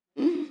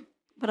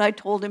 But I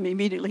told him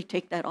immediately,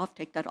 take that off.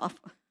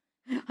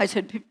 I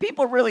said,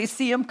 people really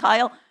see him,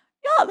 Kyle?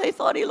 Yeah, they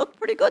thought he looked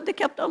pretty good. They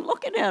kept on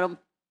looking at him.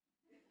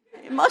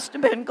 It must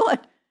have been good.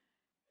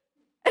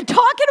 And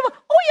talking about,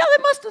 oh yeah,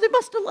 they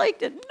must have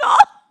liked it.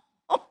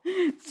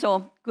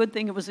 So good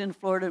thing it was in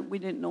Florida. We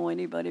didn't know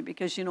anybody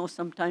because, you know,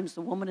 sometimes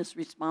the woman is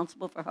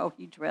responsible for how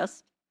he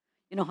dressed.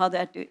 You know how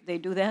they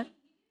do that?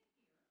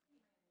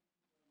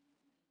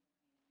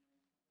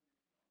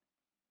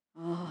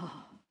 Oh,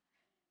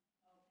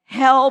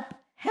 help,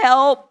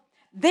 help.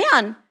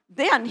 Then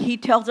he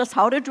tells us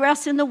how to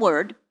dress in the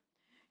Word.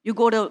 You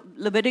go to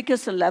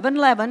Leviticus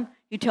 11:11.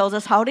 He tells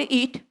us how to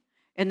eat.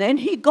 And then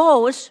he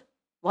goes,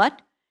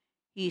 what?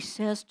 He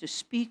says to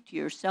speak to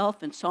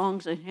yourself in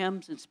songs and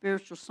hymns and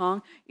spiritual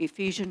song,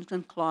 Ephesians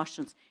and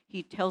Colossians.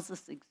 He tells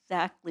us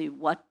exactly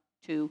what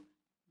to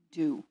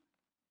do.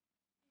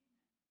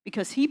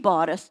 Because he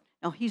bought us,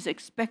 now he's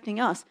expecting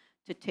us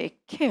to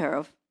take care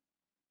of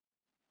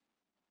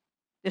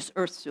this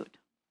earth suit.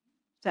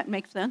 Does that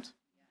make sense?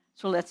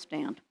 So let's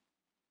stand.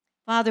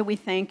 Father, we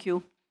thank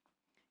you.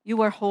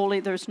 You are holy.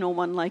 There's no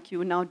one like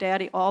you. Now,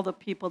 Daddy, all the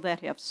people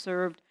that have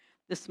served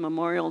this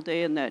Memorial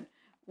Day and that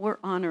we're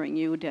honoring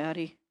you,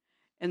 Daddy,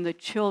 and the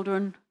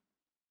children,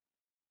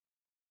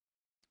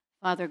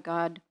 Father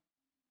God,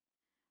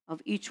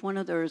 of each one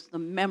of theirs, the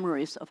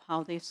memories of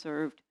how they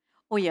served.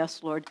 Oh,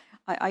 yes, Lord.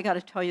 I got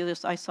to tell you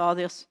this. I saw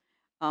this.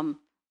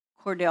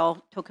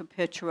 Cordell took a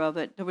picture of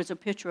it. There was a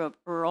picture of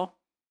Earl,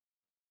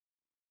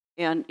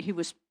 and he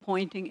was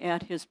pointing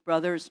at his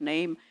brother's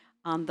name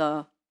on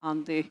the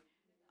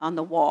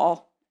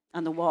wall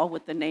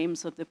with the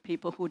names of the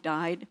people who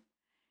died.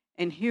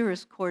 And here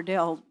is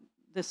Cordell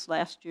this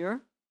last year.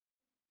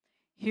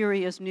 Here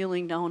he is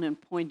kneeling down and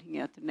pointing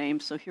at the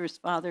names. So here's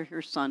father,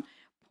 here's son,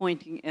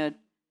 pointing at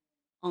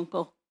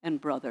uncle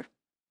and brother.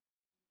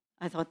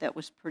 I thought that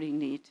was pretty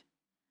neat.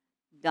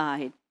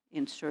 Died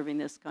in serving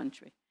this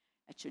country.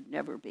 That should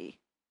never be.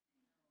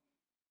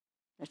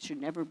 That should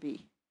never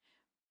be.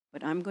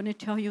 But I'm going to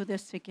tell you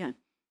this again.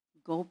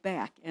 Go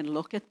back and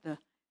look at the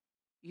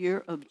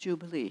year of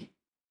Jubilee.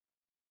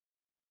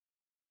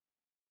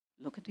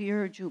 Look at the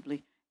year of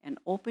Jubilee and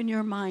open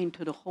your mind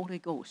to the Holy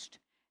Ghost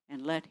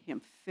and let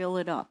him fill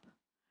it up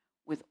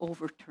with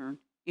overturn,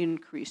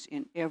 increase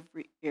in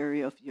every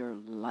area of your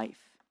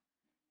life.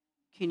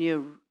 Can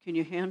you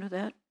handle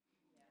that?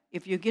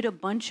 If you get a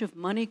bunch of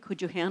money,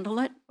 could you handle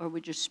it, or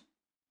would you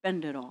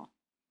spend it all?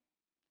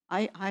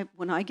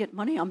 When I get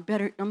money, I'm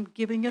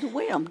giving it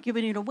away. I'm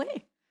giving it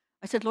away.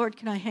 I said, Lord,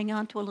 can I hang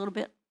on to a little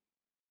bit?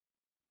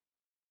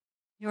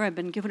 Here I've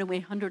been giving away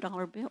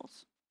 $100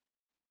 bills.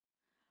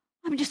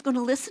 I'm just going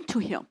to listen to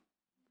him.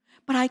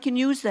 But I can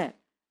use that.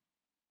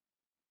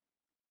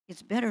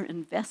 It's better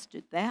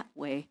invested that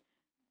way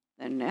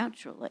than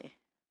naturally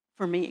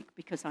for me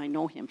because I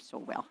know him so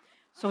well.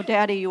 So,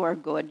 Daddy, you are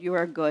good. You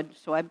are good.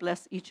 So I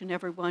bless each and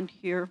every one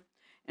here.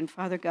 And,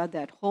 Father God,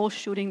 that whole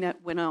shooting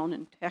that went on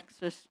in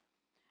Texas,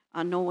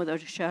 I know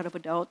without a shadow of a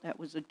doubt that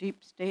was a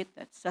deep state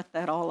that set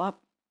that all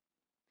up.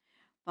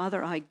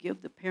 Father, I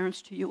give the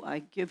parents to you. I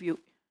give you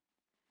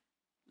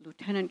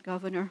Lieutenant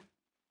Governor,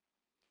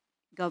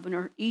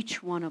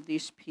 each one of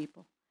these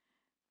people.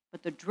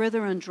 But the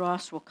drither and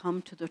dross will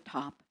come to the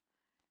top.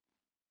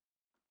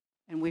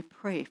 And we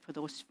pray for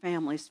those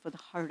families, for the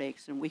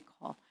heartaches, and we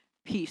call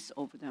peace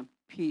over them,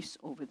 peace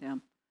over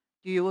them.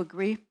 Do you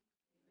agree?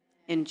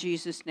 In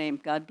Jesus' name,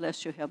 God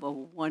bless you. Have a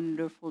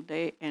wonderful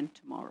day and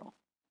tomorrow.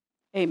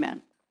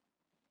 Amen.